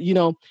coded,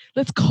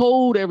 let's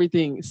code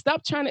everything.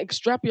 Stop trying to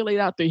extrapolate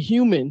out the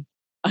human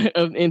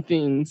in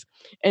things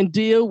and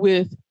deal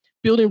with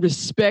building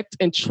respect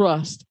and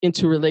trust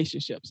into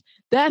relationships.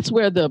 That's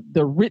where the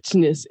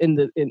richness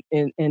and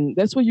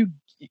that's where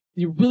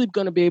you're really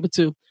going to be able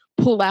to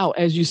pull out,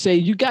 as you say,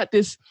 you got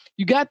this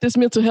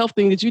mental health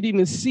thing that you didn't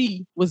even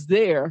see was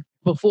there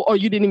before, or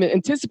you didn't even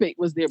anticipate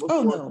was there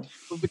before.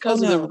 But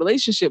because of the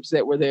relationships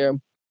that were there,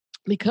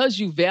 because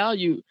you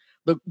value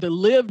the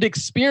lived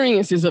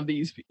experiences of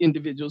these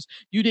individuals,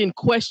 you didn't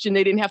question,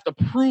 they didn't have to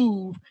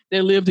prove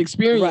their lived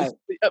experience.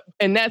 Right.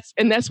 And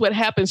that's what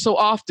happens so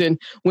often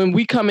when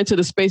we come into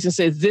the space and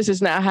says, this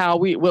is not how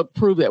we will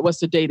prove that. What's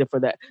the data for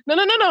that?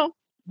 No.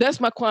 That's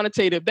my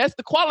quantitative. That's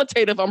the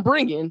qualitative I'm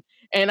bringing.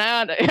 And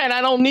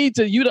I don't need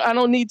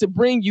to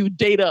bring you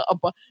data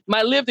about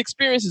my lived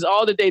experience is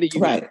all the data you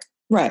need.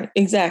 Right.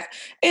 Exactly.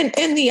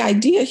 And the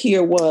idea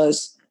here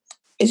is,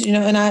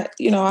 and I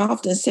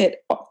often said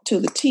to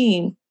the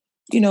team,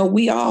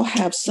 we all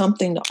have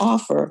something to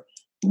offer,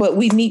 but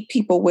we meet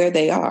people where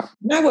they are,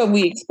 not where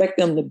we expect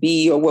them to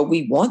be or where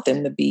we want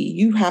them to be.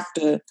 You have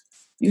to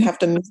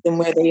meet them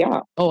where they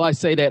are. Oh, I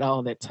say that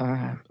all the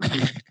time.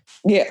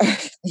 Yeah.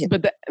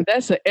 But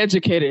that's an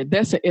educated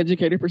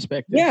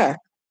perspective. Yeah.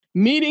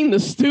 Meeting the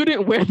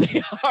student where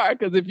they are.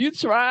 Because if you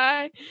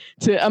try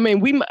to,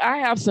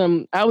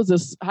 I was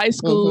a high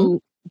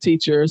school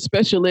teacher,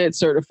 special ed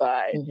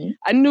certified.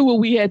 I knew what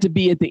we had to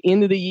be at the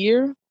end of the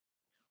year,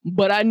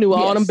 but I knew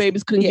all them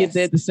babies couldn't get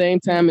there at the same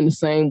time in the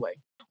same way.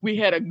 We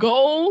had a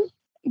goal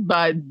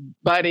by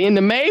the end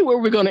of May where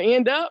we're going to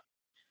end up.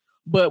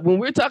 But when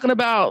we're talking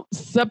about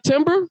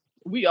September,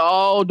 we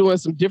all doing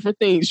some different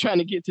things trying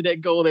to get to that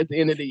goal at the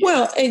end of the year.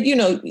 Well, and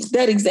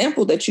that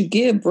example that you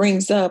give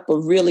brings up a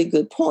really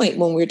good point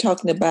when we're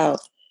talking about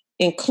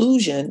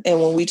inclusion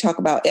and when we talk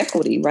about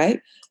equity,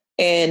 right?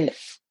 And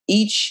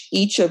each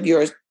of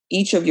your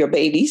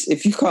babies,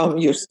 if you call them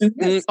your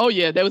students. Oh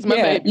yeah, that was my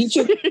baby.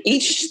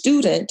 Each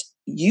student,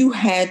 you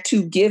had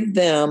to give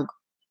them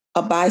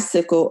a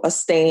bicycle, a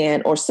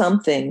stand, or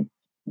something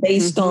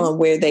based on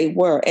where they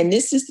were. And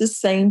this is the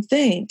same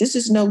thing. This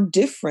is no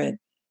different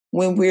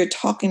when we're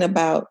talking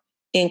about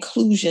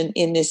inclusion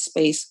in this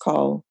space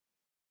called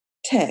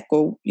tech,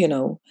 or,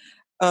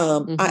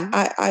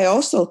 I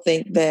also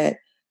think that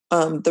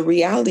the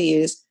reality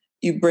is,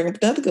 you bring up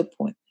another good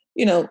point,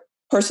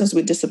 persons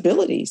with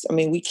disabilities.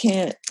 You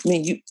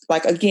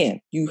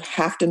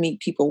have to meet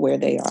people where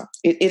they are.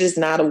 It is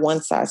not a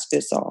one size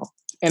fits all.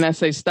 And I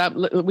say,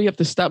 we have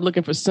to stop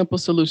looking for simple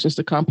solutions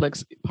to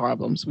complex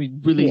problems. We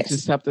really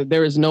just have to,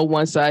 there is no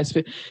one size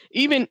fit,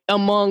 even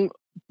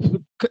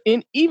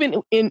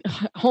in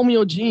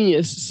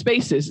homogeneous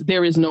spaces,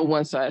 there is no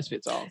one size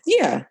fits all.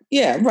 Yeah,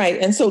 right.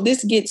 And so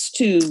this gets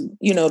to,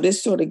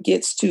 this sort of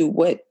gets to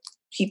what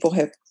people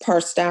have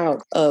parsed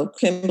out of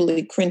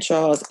Kimberly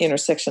Crenshaw's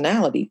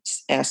intersectionality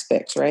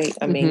aspects, right?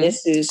 I mean,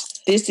 this is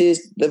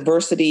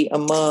diversity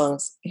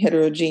amongst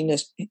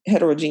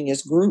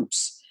heterogeneous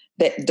groups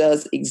that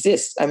does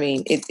exist. I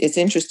mean, it's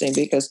interesting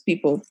because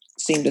people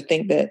seem to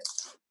think that,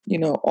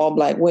 all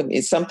Black women,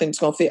 it's something's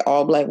going to fit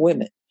all Black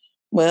women.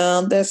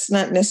 Well, that's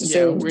not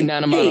necessarily. Yeah, we're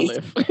not a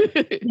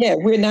monolith. Yeah,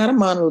 we're not a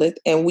monolith,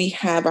 and we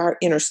have our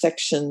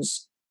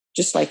intersections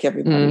just like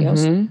everybody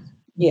else.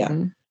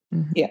 Yeah.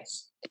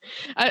 Yes.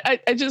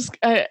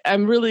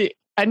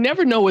 I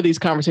never know where these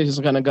conversations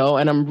are going to go,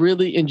 and I'm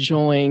really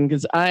enjoying,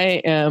 because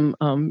I am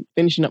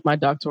finishing up my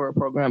doctoral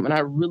program,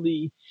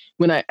 and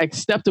when I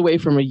stepped away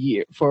from a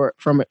year for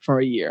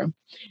a year,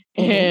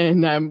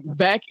 and I'm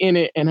back in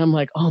it, and I'm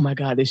like, oh my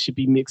God, this should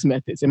be mixed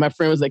methods. And my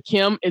friend was like,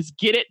 Kim, it's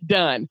get it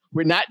done.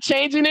 We're not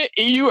changing it.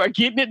 You are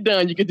getting it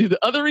done. You can do the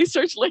other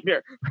research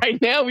later.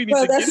 Right now, we need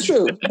to. That's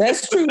true.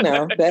 That's true.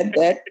 Now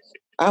that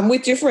I'm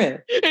with your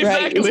friend.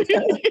 Exactly.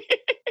 Right?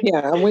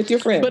 Yeah, I'm with your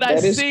friend. But I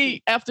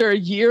see after a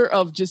year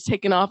of just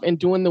taking off and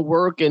doing the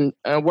work and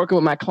working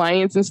with my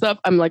clients and stuff,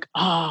 I'm like,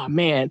 oh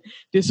man,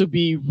 this would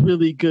be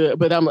really good.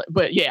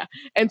 But yeah.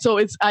 And so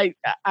I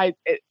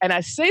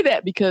say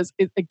that because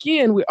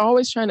again, we're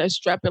always trying to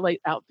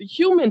extrapolate out the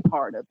human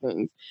part of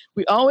things.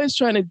 We're always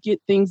trying to get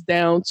things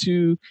down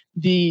to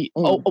the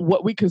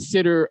what we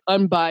consider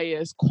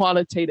unbiased,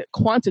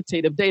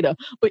 quantitative data.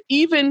 But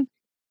even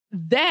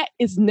that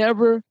is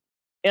never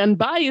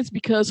unbiased,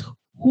 because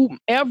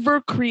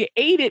whomever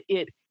created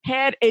it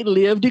had a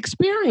lived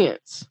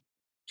experience.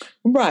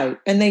 Right.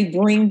 And they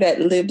bring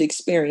that lived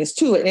experience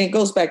to it. And it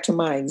goes back to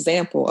my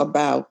example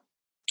about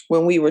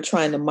when we were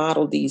trying to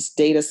model these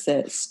data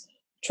sets,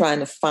 trying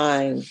to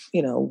find,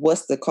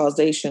 what's the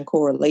causation,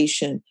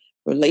 correlation,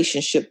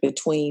 relationship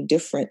between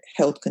different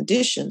health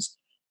conditions.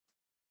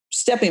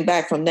 Stepping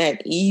back from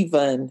that,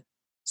 even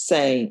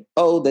saying,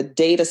 the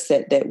data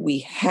set that we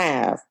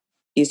have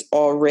is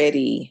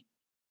already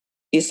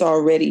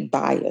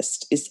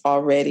biased. It's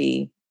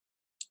already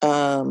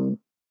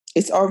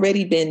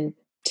been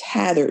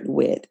tethered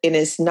with. And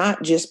it's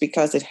not just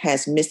because it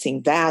has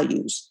missing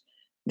values.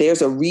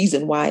 There's a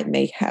reason why it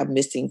may have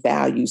missing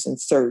values in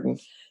certain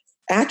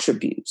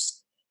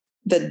attributes.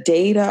 The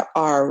data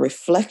are a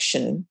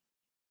reflection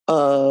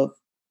of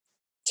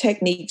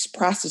techniques,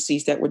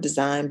 processes that were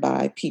designed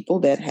by people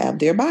that have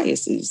their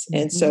biases.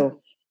 And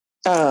so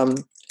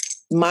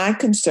my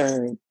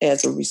concern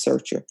as a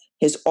researcher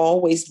has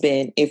always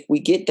been, if we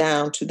get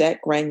down to that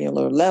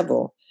granular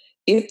level,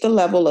 if the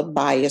level of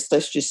bias,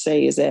 let's just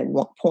say, is at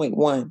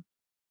 0.1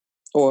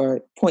 or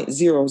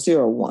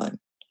 0.001,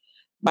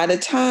 by the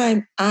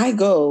time I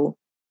go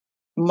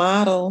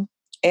model,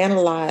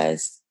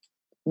 analyze,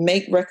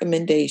 make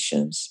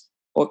recommendations,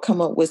 or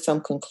come up with some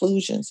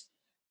conclusions,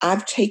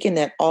 I've taken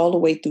that all the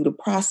way through the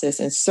process.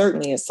 And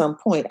certainly at some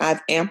point,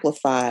 I've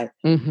amplified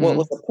what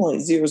was a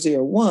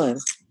 0.001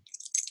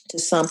 to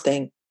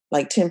something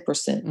like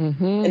 10%.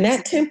 And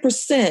that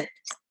 10%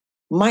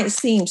 might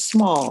seem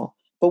small,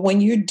 but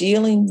when you're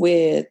dealing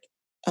with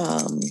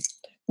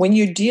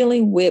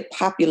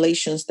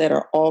populations that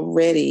are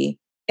already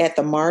at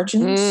the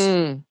margins,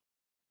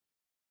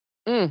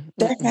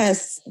 that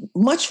has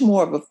much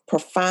more of a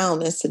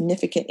profound and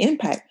significant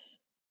impact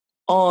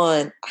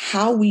on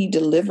how we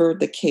deliver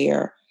the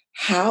care,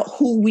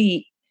 who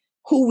we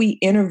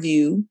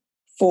interview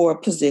for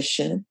a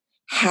position,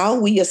 how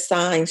we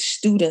assign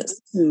students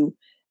to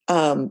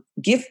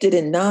gifted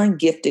and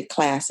non-gifted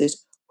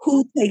classes,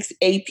 who takes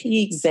AP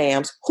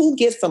exams, who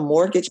gets a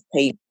mortgage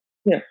paid.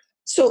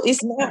 So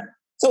it's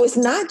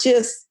not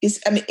just,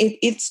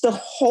 it's the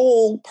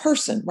whole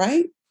person,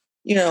 right?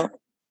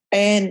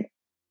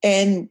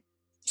 And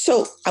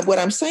so what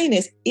I'm saying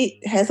is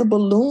it has a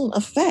balloon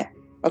effect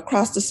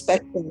across the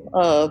spectrum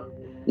of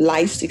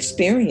life's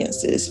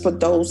experiences for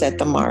those at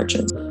the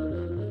margins.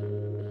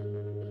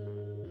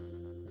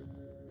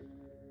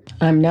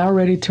 I'm now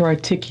ready to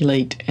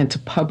articulate and to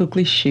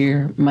publicly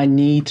share my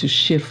need to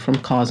shift from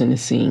causing a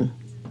scene.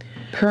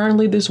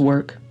 Currently, this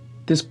work,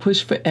 this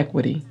push for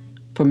equity,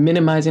 for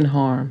minimizing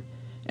harm,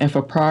 and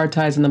for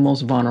prioritizing the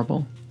most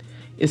vulnerable,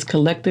 is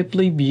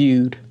collectively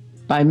viewed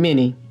by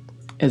many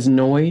as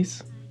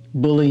noise,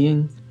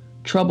 bullying,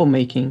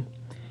 troublemaking,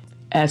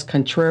 as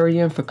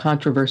contrarian for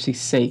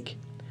controversy's sake,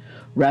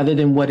 rather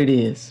than what it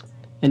is,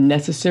 a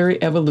necessary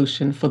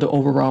evolution for the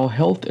overall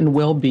health and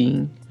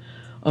well-being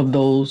of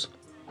those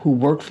who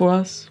work for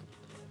us,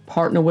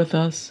 partner with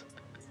us,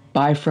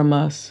 buy from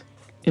us,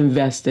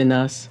 invest in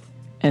us,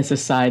 and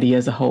society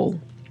as a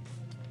whole.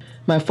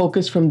 My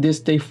focus from this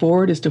day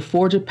forward is to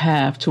forge a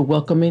path to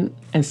welcoming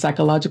and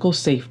psychological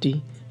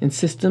safety in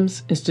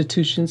systems,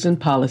 institutions,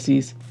 and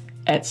policies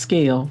at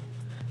scale,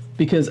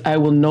 because I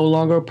will no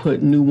longer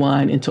put new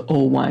wine into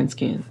old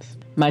wineskins.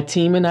 My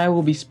team and I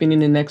will be spending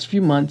the next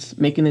few months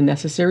making the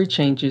necessary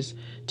changes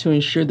to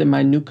ensure that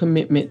my new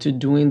commitment to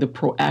doing the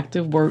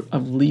proactive work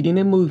of leading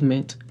a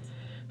movement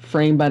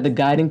framed by the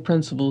guiding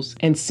principles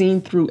and seen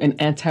through an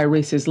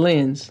anti-racist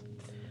lens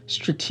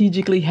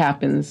strategically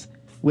happens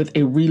with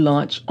a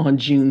relaunch on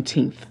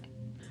Juneteenth.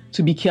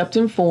 To be kept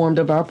informed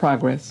of our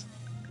progress,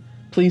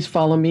 please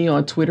follow me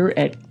on Twitter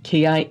at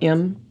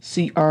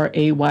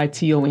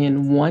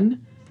KIMCRAYTON1,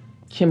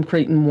 Kim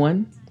Creighton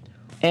 1,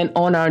 and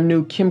on our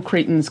new Kim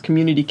Creighton's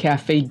Community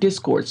Cafe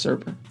Discord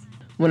server.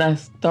 When I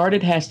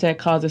started hashtag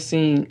Cause a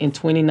Scene in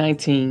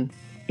 2019,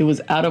 it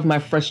was out of my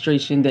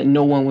frustration that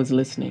no one was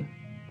listening.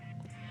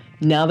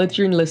 Now that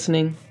you're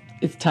listening,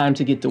 it's time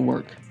to get to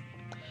work.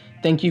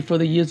 Thank you for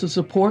the years of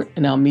support,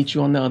 and I'll meet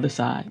you on the other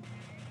side.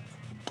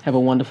 Have a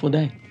wonderful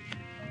day.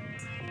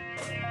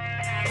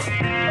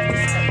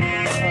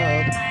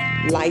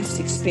 Life's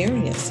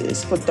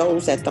experiences for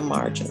those at the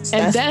margins.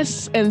 And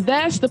that's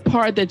the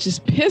part that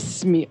just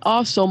pisses me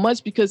off so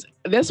much, because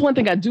that's one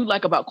thing I do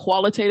like about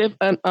qualitative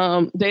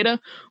data.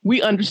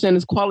 We understand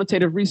as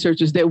qualitative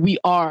researchers that we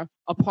are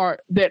a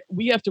part, that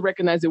we have to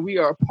recognize that we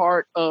are a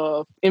part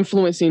of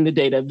influencing the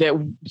data,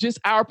 that just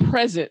our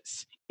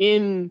presence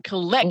in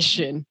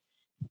collection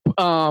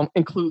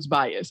includes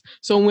bias.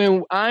 So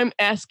when I'm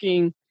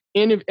asking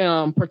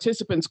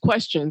participants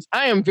questions,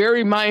 I am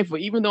very mindful,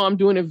 even though I'm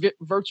doing it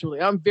virtually,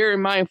 I'm very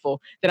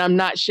mindful that I'm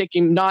not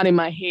nodding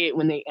my head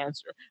when they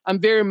answer. I'm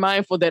very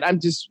mindful that I'm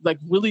just like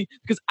really,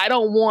 because I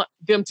don't want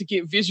them to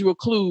get visual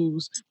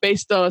clues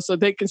based on, so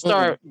they can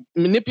start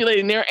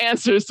manipulating their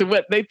answers to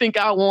what they think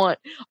I want.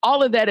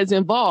 All of that is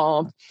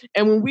involved.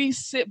 And when we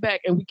sit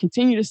back and we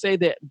continue to say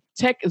that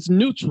tech is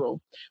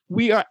neutral,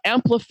 we are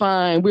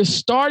amplifying, we're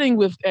starting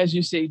with, as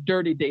you say,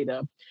 dirty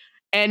data.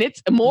 And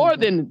it's more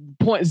than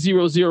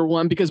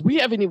 0.001, because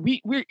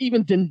we're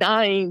even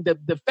denying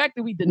the fact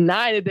that we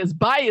deny that there's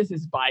bias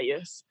is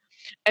bias.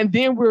 And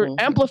then we're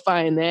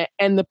amplifying that.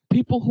 And the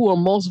people who are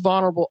most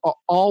vulnerable are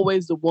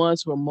always the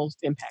ones who are most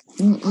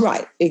impacted.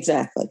 Right,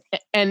 exactly.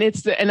 And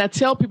I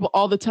tell people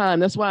all the time,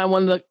 that's why I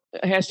wanted to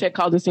hashtag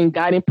Cause a Scene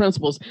guiding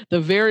principles. The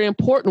very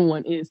important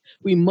one is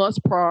we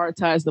must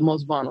prioritize the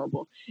most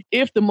vulnerable.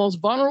 If the most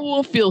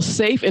vulnerable feels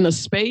safe in a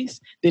space,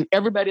 then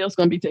everybody else is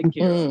going to be taken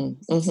care of.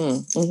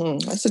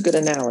 That's a good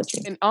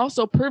analogy. And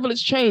also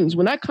privilege change.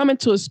 When I come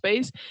into a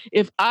space,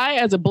 if I,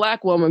 as a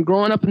Black woman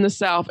growing up in the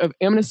South, am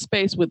in a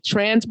space with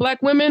trans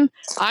Black women,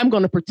 I'm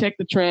going to protect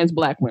the trans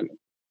Black women.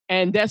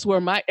 And that's where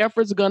my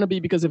efforts are going to be,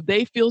 because if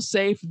they feel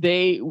safe,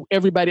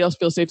 everybody else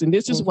feels safe. And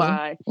this is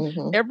why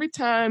every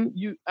time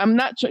we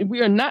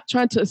are not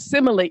trying to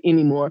assimilate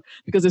anymore,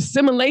 because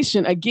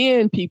assimilation,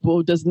 again,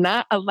 people, does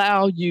not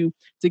allow you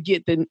to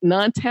get the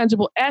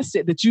non-tangible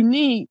asset that you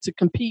need to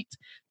compete,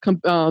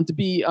 to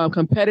be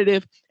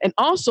competitive, and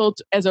also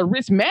as a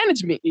risk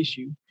management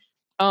issue.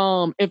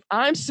 If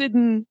I'm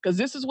sitting, because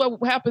this is what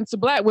happens to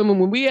Black women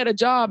when we at a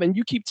job and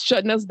you keep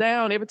shutting us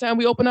down every time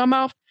we open our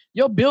mouth,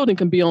 your building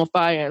can be on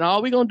fire, and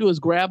all we're going to do is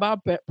grab our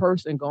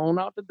purse and go on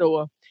out the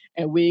door,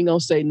 and we ain't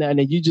going to say nothing.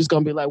 And you just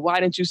going to be like, why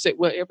didn't you say,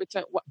 well, every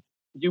time,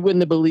 you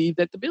wouldn't have believed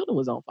that the building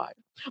was on fire.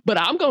 But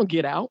I'm going to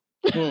get out.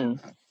 And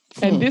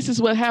this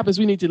is what happens.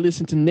 We need to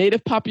listen to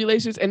Native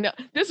populations. And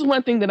this is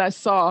one thing that I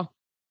saw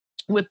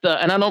with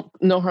and I don't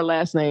know her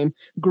last name,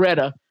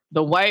 Greta,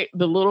 the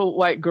little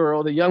white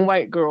girl, the young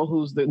white girl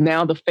who's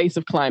now the face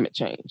of climate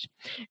change.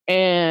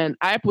 And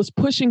I was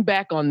pushing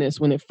back on this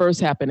when it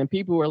first happened. And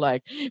people were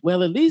like,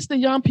 well, at least the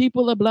young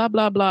people are blah,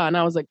 blah, blah. And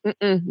I was like,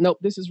 nope,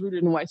 this is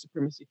rooted in white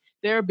supremacy.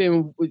 There have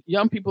been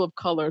young people of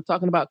color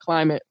talking about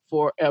climate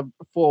for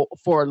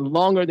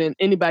longer than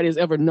anybody has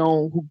ever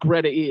known who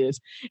Greta is.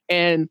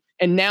 And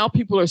now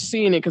people are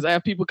seeing it, because I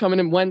have people coming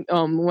in. One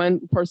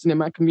person in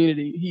my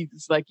community,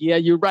 he's like, yeah,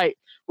 you're right.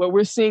 What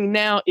we're seeing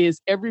now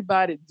is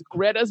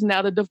Greta's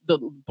now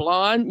the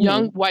blonde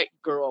young white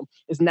girl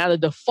is now the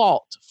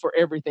default for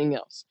everything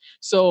else.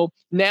 So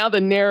now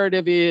the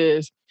narrative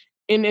is,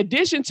 in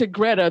addition to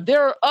Greta,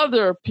 there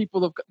are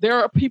people of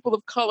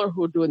color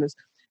who are doing this.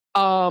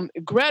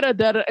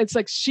 Greta, it's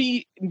like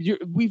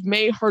we've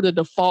made her the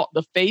default,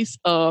 the face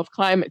of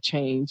climate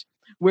change,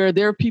 where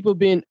there are people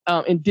being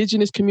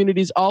indigenous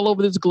communities all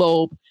over this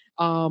globe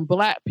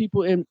Black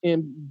people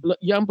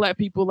young Black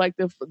people like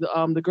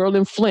the girl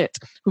in Flint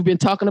who've been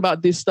talking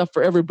about this stuff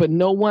forever, but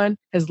no one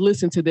has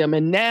listened to them.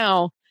 And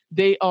now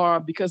they are,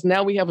 because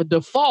now we have a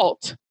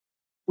default,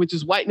 which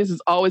is whiteness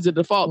is always a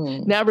default.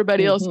 Now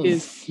everybody else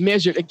is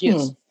measured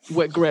against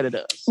what Greta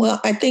does. Well,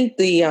 I think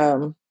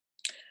the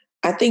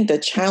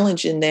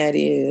challenge in that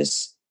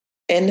is,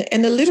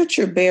 and the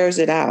literature bears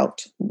it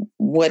out,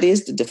 what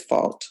is the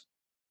default?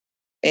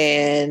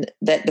 And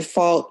that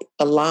default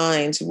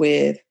aligns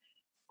with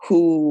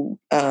who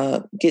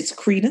gets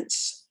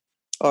credence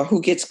or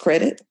who gets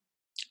credit,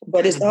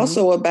 but it's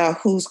also about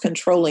who's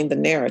controlling the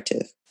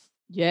narrative.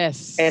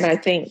 Yes. And I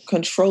think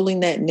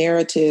controlling that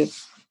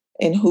narrative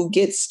and who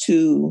gets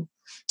to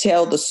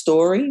tell the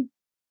story,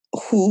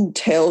 who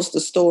tells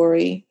the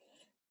story,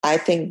 I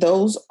think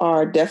those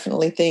are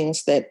definitely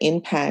things that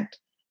impact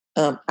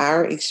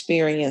our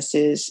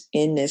experiences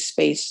in this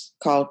space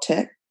called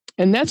tech.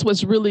 And that's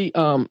what's really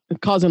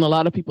causing a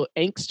lot of people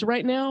angst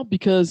right now,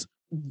 because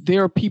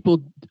there are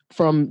people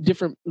with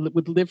different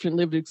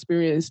lived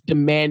experience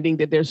demanding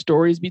that their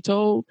stories be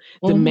told,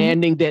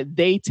 demanding that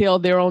they tell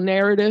their own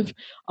narrative,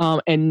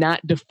 and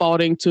not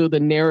defaulting to the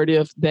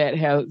narrative that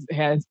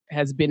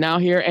has been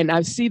out here. And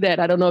I see that,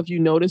 I don't know if you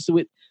noticed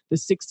with the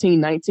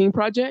 1619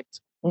 Project.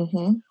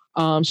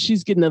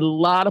 She's getting a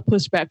lot of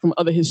pushback from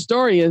other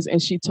historians,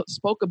 and she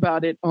spoke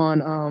about it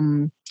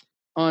on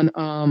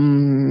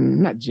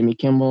not Jimmy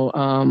Kimmel,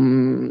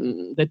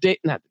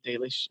 not the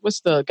Daily.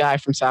 What's the guy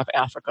from South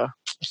Africa?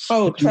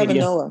 Oh, Trevor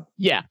Noah.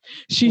 Yeah,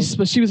 she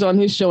was on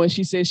his show, and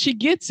she said she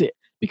gets it,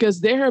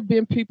 because there have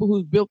been people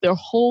who've built their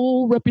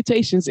whole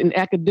reputations in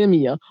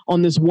academia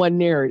on this one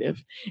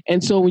narrative,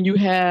 and so when you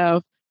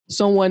have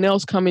someone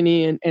else coming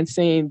in and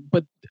saying,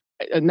 but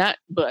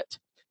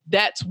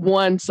that's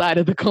one side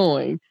of the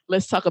coin.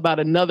 Let's talk about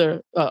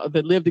another,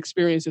 the lived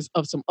experiences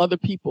of some other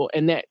people,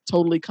 and that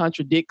totally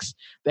contradicts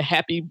the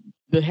happy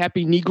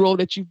Negro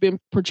that you've been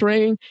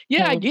portraying.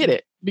 Yeah, I get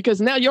it, because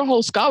now your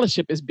whole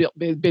scholarship has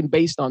been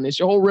based on this.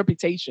 Your whole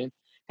reputation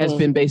has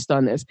been based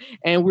on this,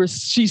 and we're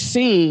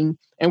seeing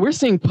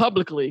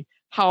publicly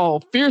how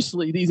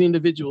fiercely these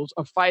individuals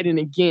are fighting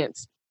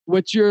against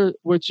what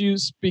you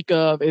speak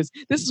of. Is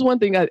this is one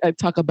thing I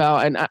talk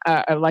about, and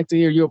I like to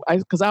hear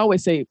because I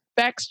always say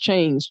facts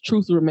change,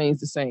 truth remains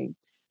the same.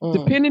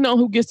 Depending on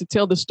who gets to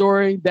tell the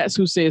story, that's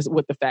who says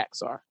what the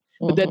facts are.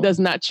 But that does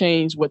not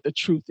change what the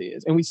truth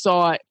is. And we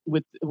saw it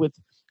with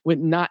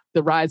not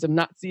the rise of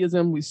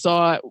Nazism. We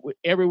saw it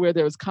everywhere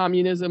there was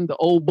communism. The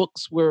old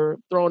books were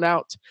thrown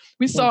out.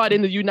 We saw it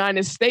in the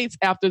United States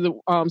after the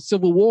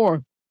Civil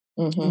War.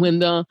 When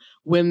the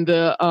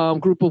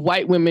group of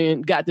white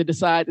women got to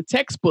decide the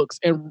textbooks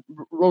and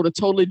wrote a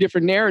totally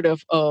different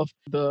narrative of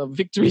the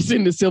victories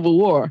in the Civil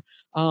War.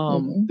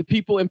 The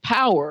people in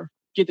power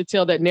get to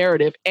tell that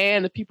narrative,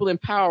 and the people in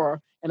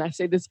power, and I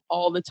say this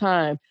all the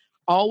time,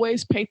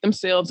 always paint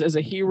themselves as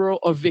a hero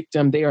or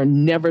victim. They are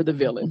never the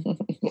villain.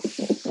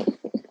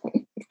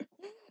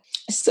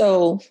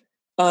 So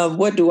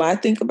what do I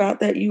think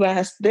about that? You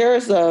asked.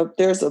 There's a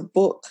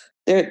book.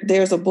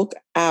 There's a book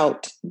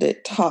out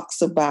that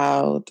talks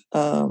about,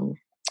 oh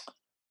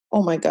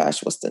my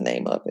gosh, what's the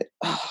name of it?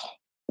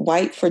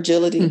 White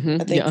Fragility,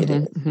 I think it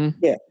is.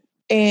 Yeah.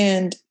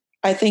 And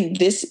I think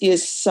this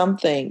is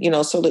something,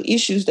 so the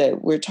issues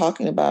that we're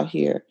talking about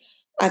here,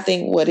 I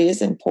think what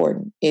is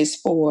important is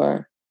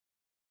for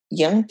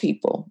young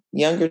people,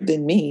 younger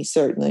than me,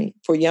 certainly,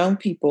 for young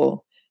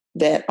people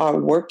that are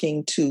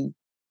working to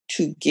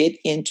get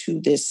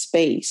into this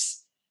space,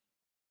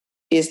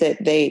 is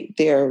that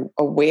their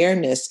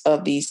awareness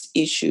of these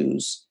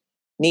issues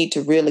need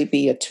to really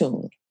be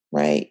attuned,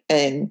 right?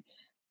 And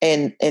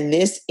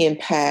this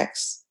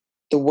impacts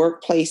the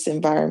workplace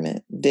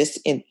environment. This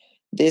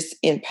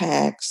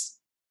impacts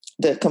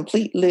the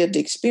complete lived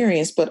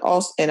experience, but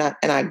also, and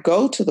I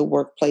go to the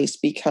workplace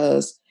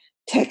because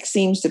tech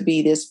seems to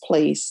be this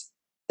place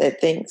that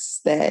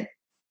thinks that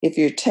if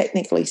you're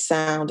technically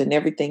sound and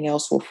everything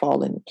else will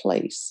fall into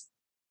place.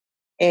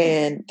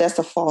 And that's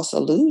a false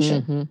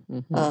illusion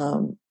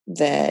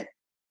that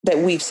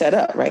we've set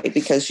up, right?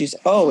 Because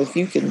if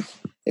you can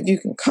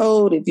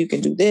code, if you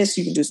can do this,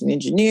 you can do some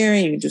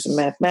engineering, you can do some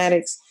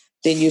mathematics,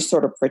 then you're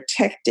sort of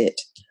protected.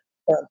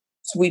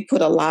 So we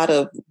put a lot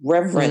of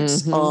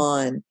reverence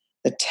on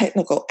the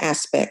technical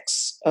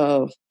aspects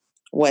of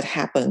what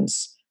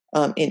happens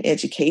in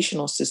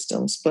educational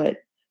systems. But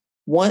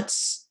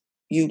once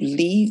you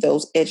leave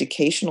those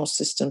educational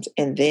systems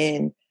and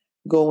then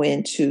go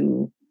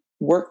into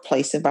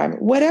workplace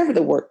environment, whatever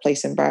the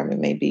workplace environment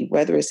may be,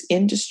 whether it's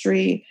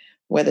industry,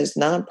 whether it's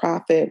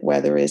nonprofit,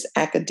 whether it's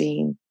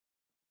academe,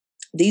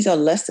 these are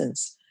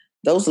lessons.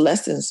 Those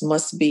lessons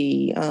must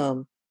be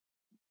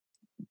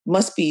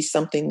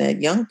something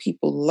that young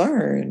people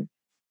learn,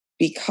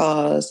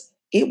 because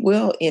it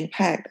will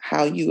impact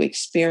how you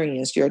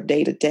experience your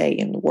day-to-day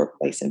in the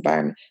workplace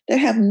environment that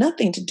have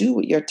nothing to do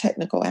with your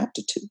technical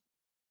aptitude.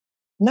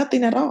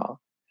 Nothing at all.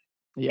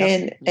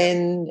 Yep.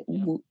 And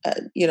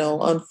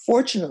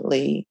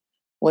unfortunately,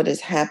 what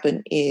has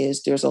happened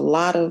is there's a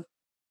lot of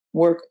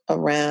work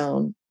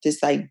around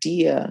this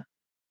idea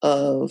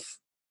of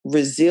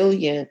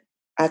resilient,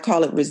 I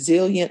call it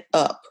resilient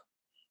up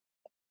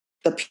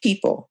the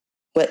people,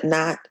 but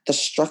not the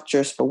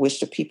structures for which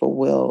the people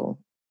will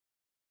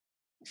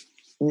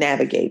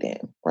navigate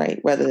in, right?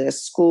 Whether they're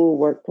school,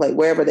 workplace,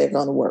 wherever they're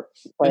going to work.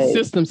 The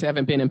systems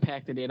haven't been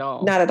impacted at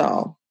all. Not at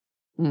all.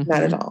 Mm-hmm.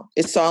 Not at all.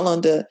 It's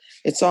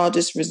all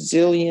just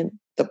resilient,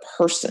 the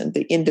person,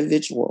 the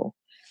individual,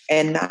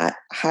 and not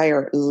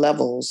higher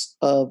levels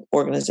of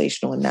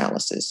organizational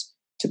analysis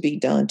to be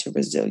done to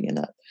resilient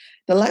up.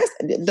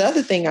 The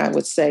other thing I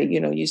would say,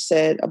 you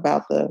said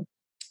about the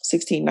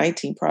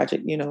 1619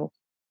 project,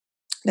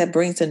 that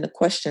brings into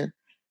question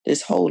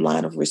this whole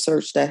line of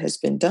research that has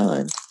been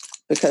done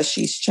because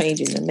she's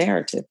changing the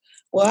narrative.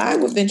 Well, I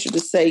would venture to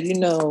say, you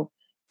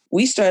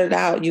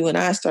and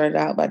I started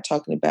out by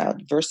talking about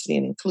diversity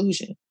and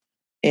inclusion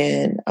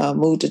and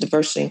moved to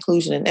diversity,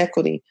 inclusion, and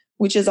equity,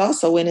 which is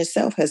also in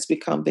itself has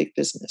become big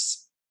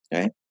business,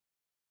 right?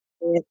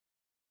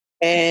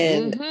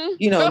 And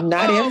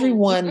not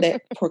everyone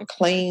that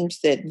proclaims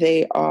that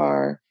they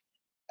are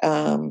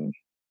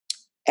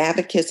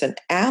advocates and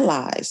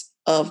allies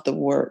of the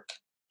work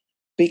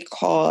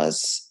or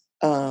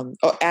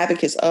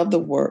advocates of the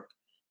work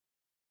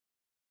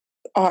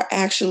are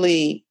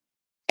actually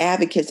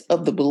advocates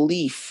of the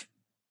belief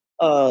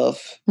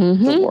of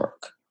the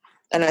work.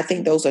 And I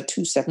think those are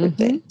two separate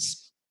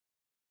things.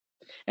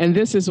 And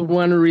this is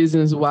one of the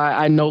reasons why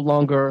I no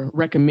longer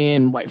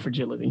recommend white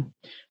fragility.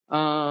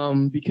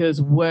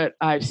 Because what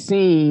I've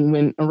seen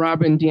when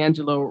Robin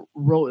DiAngelo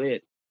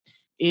wrote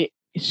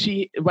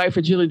white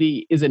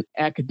fragility is an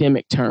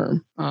academic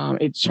term.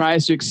 It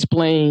tries to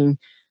explain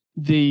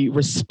the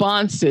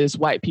responses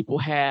white people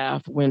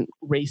have when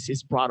race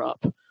is brought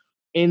up.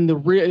 In the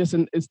real,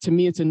 to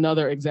me, it's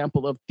another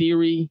example of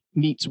theory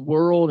meets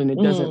world, and it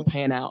doesn't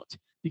pan out.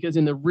 Because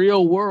in the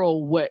real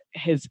world, what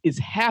is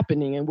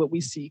happening and what we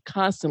see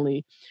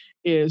constantly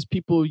is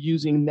people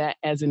using that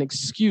as an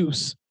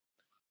excuse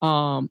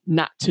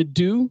not to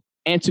do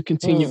and to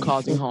continue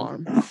causing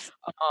harm.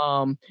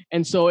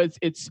 And so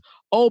it's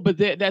but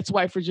that's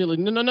white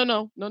fragility.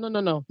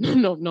 No.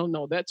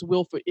 That's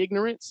willful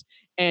ignorance,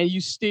 and you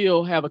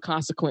still have a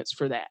consequence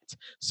for that.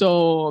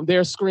 So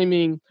they're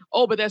screaming,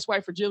 but that's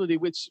white fragility,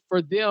 which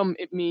for them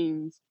it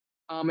means,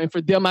 and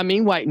for them I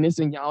mean whiteness,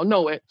 and y'all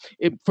know it.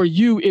 For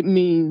you it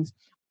means,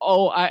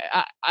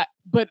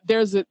 but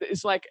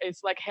it's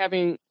like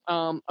having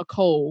a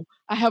cold.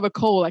 I have a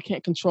cold, I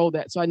can't control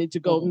that, so I need to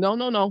go.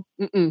 No.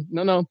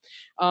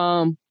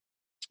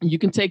 You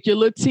can take your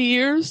little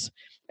tears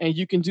and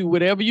you can do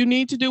whatever you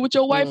need to do with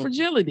your white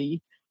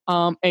fragility,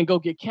 and go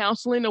get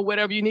counseling or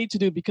whatever you need to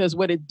do, because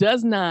what it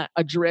does not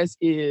address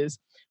is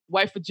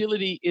white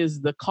fragility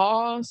is the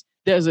cause.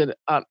 There's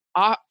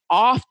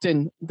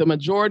often, the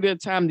majority of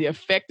the time, the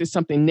effect is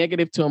something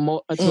negative to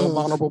a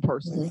vulnerable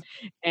person.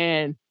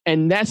 And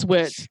that's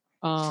what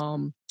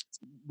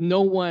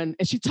no one,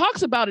 and she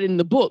talks about it in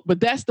the book, but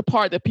that's the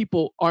part that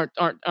people aren't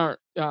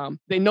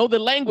they know the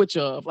language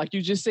of, like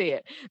you just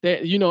said,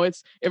 that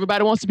it's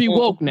everybody wants to be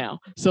woke now,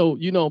 so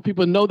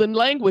people know the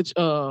language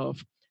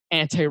of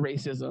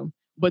anti-racism,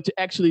 but to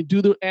actually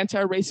do the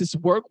anti-racist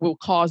work will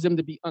cause them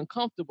to be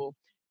uncomfortable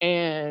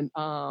and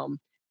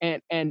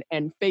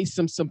face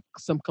some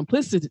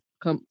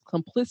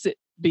complicit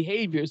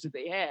behaviors that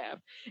they have,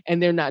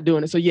 and they're not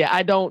doing it. So yeah,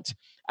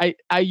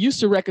 I used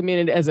to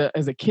recommend it as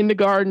a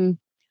kindergarten.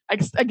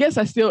 I guess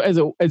I still,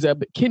 as a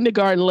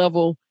kindergarten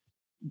level,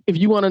 if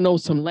you want to know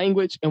some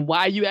language and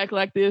why you act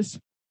like this,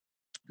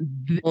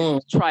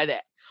 try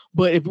that.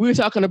 But if we're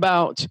talking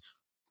about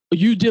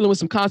you dealing with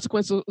some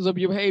consequences of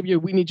your behavior,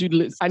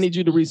 I need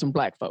you to read some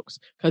Black folks,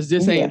 because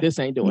this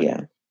ain't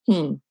doing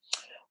it.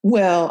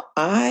 Well,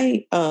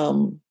 I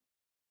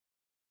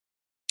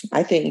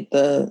think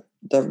the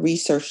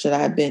research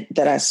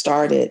that I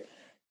started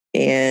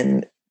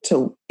and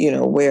to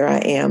where I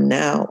am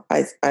now,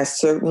 I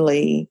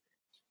certainly,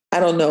 I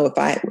don't know if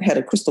I had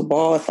a crystal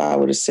ball, if I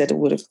would have said it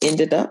would have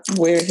ended up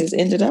where it has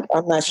ended up.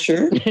 I'm not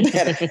sure.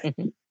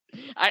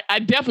 I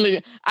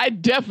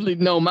definitely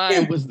know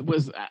mine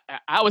was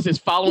I was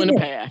just following the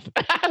path.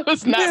 I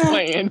was not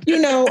playing.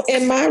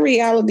 And my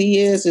reality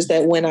is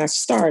that when I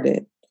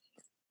started,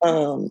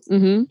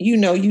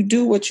 you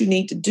do what you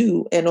need to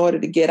do in order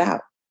to get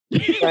out,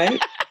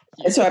 right?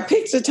 And so I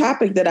picked a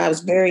topic that I was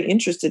very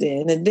interested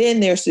in, and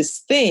then there's this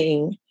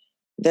thing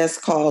that's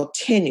called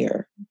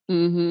tenure,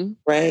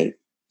 right?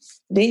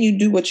 Then you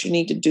do what you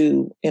need to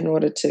do in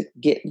order to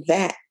get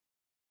that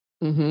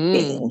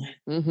thing,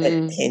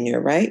 that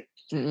tenure, right?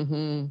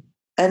 And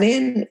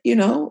then,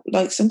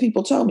 like some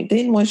people told me,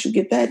 then once you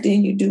get that,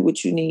 then you do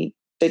what you need.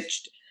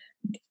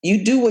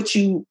 You do what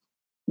you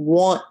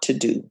want to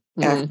do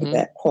after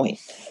that point.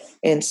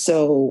 And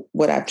so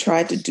what I've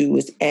tried to do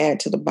is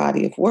add to the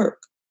body of work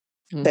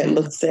that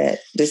looks at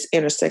this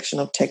intersection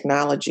of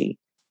technology,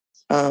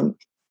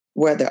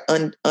 whether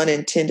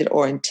unintended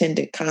or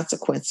intended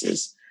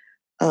consequences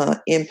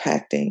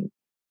impacting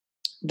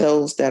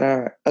those that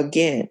are,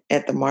 again,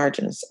 at the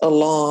margins,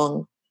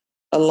 along,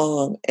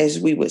 as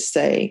we would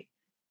say,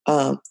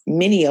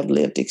 many of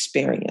lived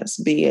experience,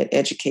 be it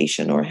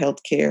education or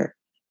healthcare,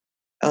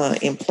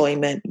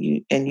 employment,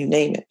 you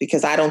name it.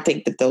 Because I don't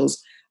think that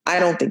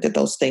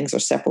those things are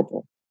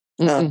separable.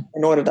 In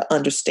order to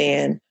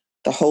understand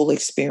the whole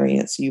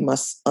experience, you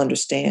must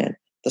understand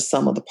the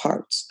sum of the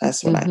parts.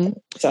 That's what I think.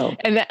 So,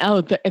 and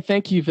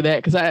thank you for that,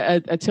 because I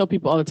tell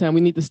people all the time,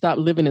 we need to stop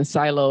living in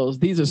silos.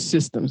 These are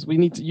systems.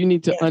 You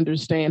need to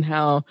understand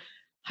how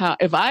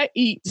if I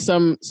eat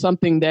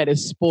something that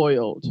is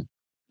spoiled,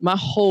 my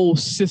whole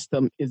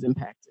system is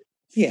impacted.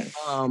 Yeah.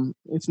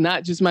 It's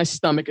not just my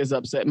stomach is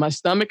upset. My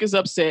stomach is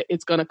upset.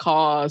 It's going to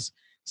cause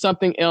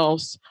something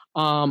else.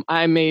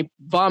 I may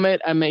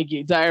vomit, I may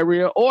get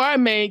diarrhea, or I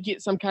may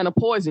get some kind of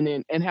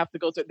poisoning and have to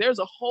go to. There's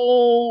a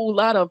whole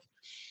lot of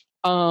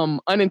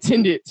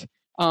unintended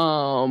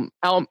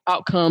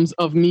outcomes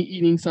of me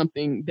eating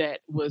something that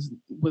was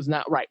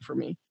not right for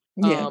me.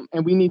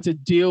 And we need to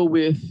deal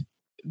with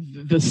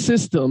the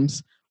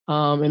systems.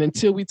 And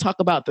until we talk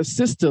about the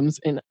systems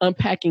and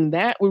unpacking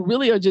that, we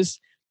really are just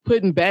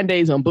putting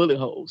Band-Aids on bullet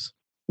holes.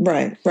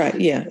 Right.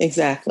 Yeah,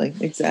 exactly.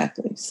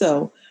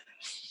 So,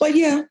 but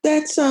yeah,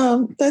 that's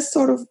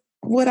sort of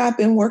what I've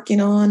been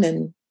working on,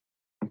 and,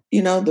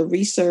 the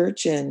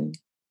research and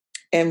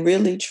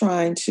really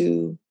trying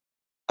to,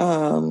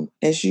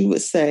 as you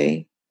would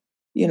say,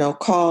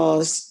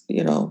 cause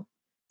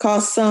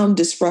some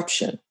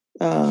disruption,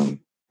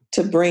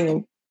 to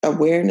bring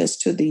awareness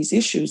to these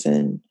issues.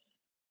 And,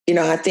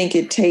 I think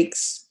it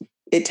takes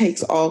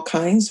all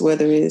kinds,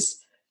 whether it's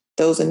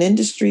those in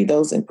industry,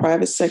 those in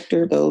private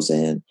sector, those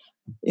in,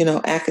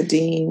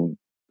 academe,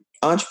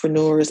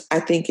 entrepreneurs. I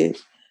think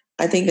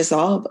it's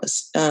all of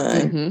us,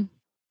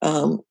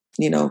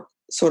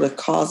 sort of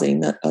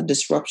causing a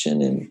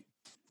disruption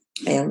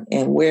and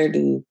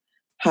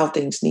how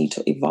things need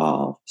to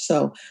evolve.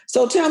 So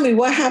tell me,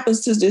 what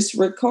happens to this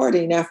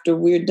recording after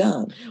we're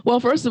done?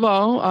 Well, first of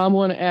all, I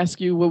want to ask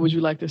you, what would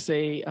you like to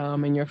say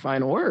in your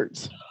final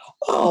words?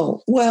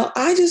 Oh, well,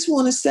 I just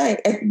want to say,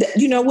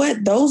 you know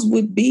what? Those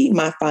would be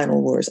my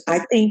final words. I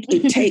think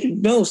it takes,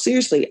 no,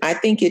 seriously, I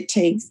think it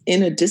takes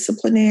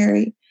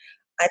interdisciplinary.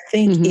 I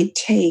think it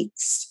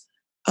takes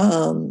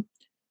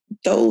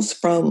those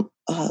from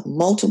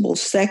multiple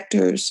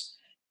sectors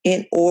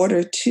in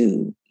order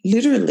to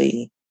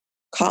literally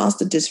cause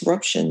the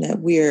disruption that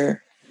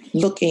we're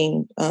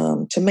looking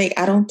to make.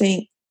 I don't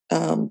think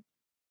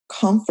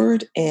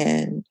comfort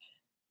and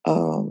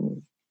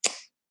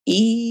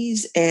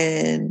ease,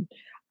 and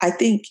I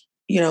think,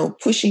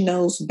 pushing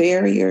those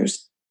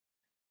barriers,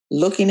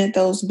 looking at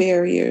those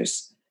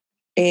barriers.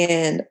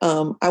 And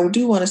I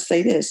do want to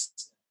say this,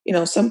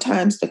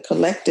 sometimes the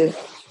collective,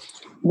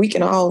 we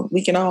can all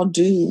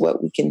do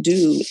what we can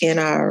do in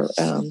our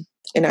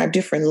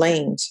different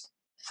lanes.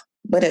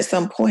 But at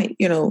some point,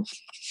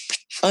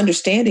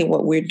 understanding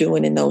what we're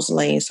doing in those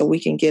lanes so we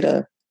can get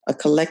a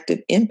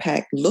collective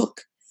impact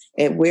look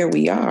at where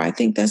we are, I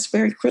think that's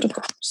very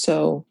critical.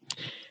 So.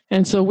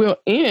 And so we'll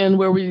end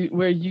where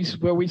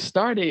we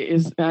started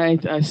is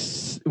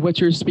what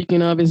you're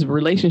speaking of is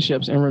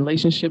relationships, and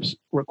relationships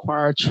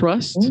require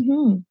trust.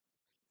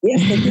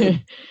 Yes, they do.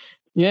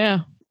 Yeah.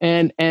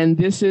 And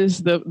this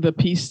is the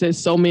piece that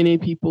so many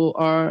people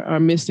are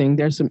missing.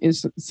 There's some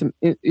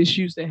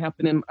issues that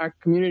happened in our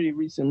community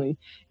recently,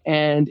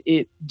 and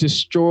it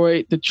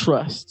destroyed the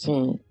trust.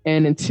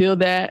 And until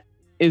that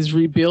is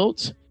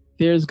rebuilt,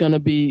 there's gonna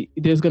be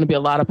a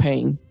lot of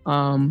pain.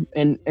 And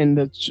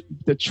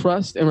the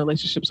trust and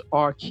relationships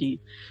are key.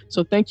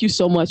 So thank you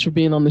so much for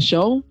being on the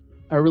show.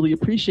 I really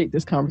appreciate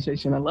this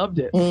conversation. I loved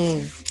it.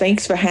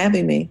 Thanks for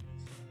having me.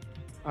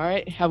 All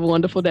right. Have a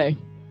wonderful day.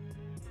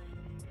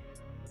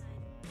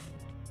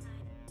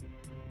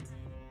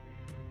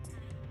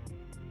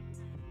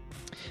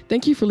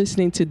 Thank you for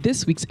listening to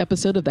this week's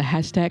episode of the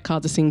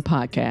 #Cause a Scene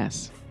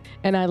podcast.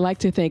 And I'd like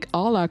to thank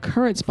all our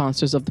current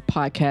sponsors of the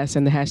podcast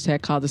and the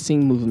 #Cause a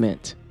Scene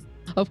movement.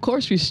 Of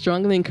course, we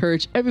strongly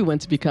encourage everyone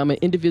to become an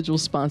individual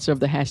sponsor of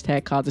the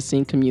 #Cause a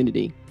Scene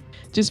community.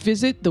 Just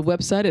visit the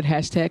website at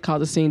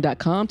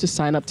 #causeascene.com to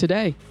sign up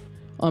today.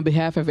 On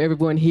behalf of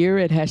everyone here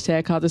at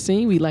 #Cause a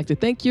Scene, we'd like to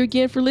thank you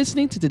again for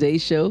listening to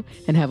today's show,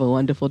 and have a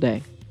wonderful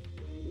day.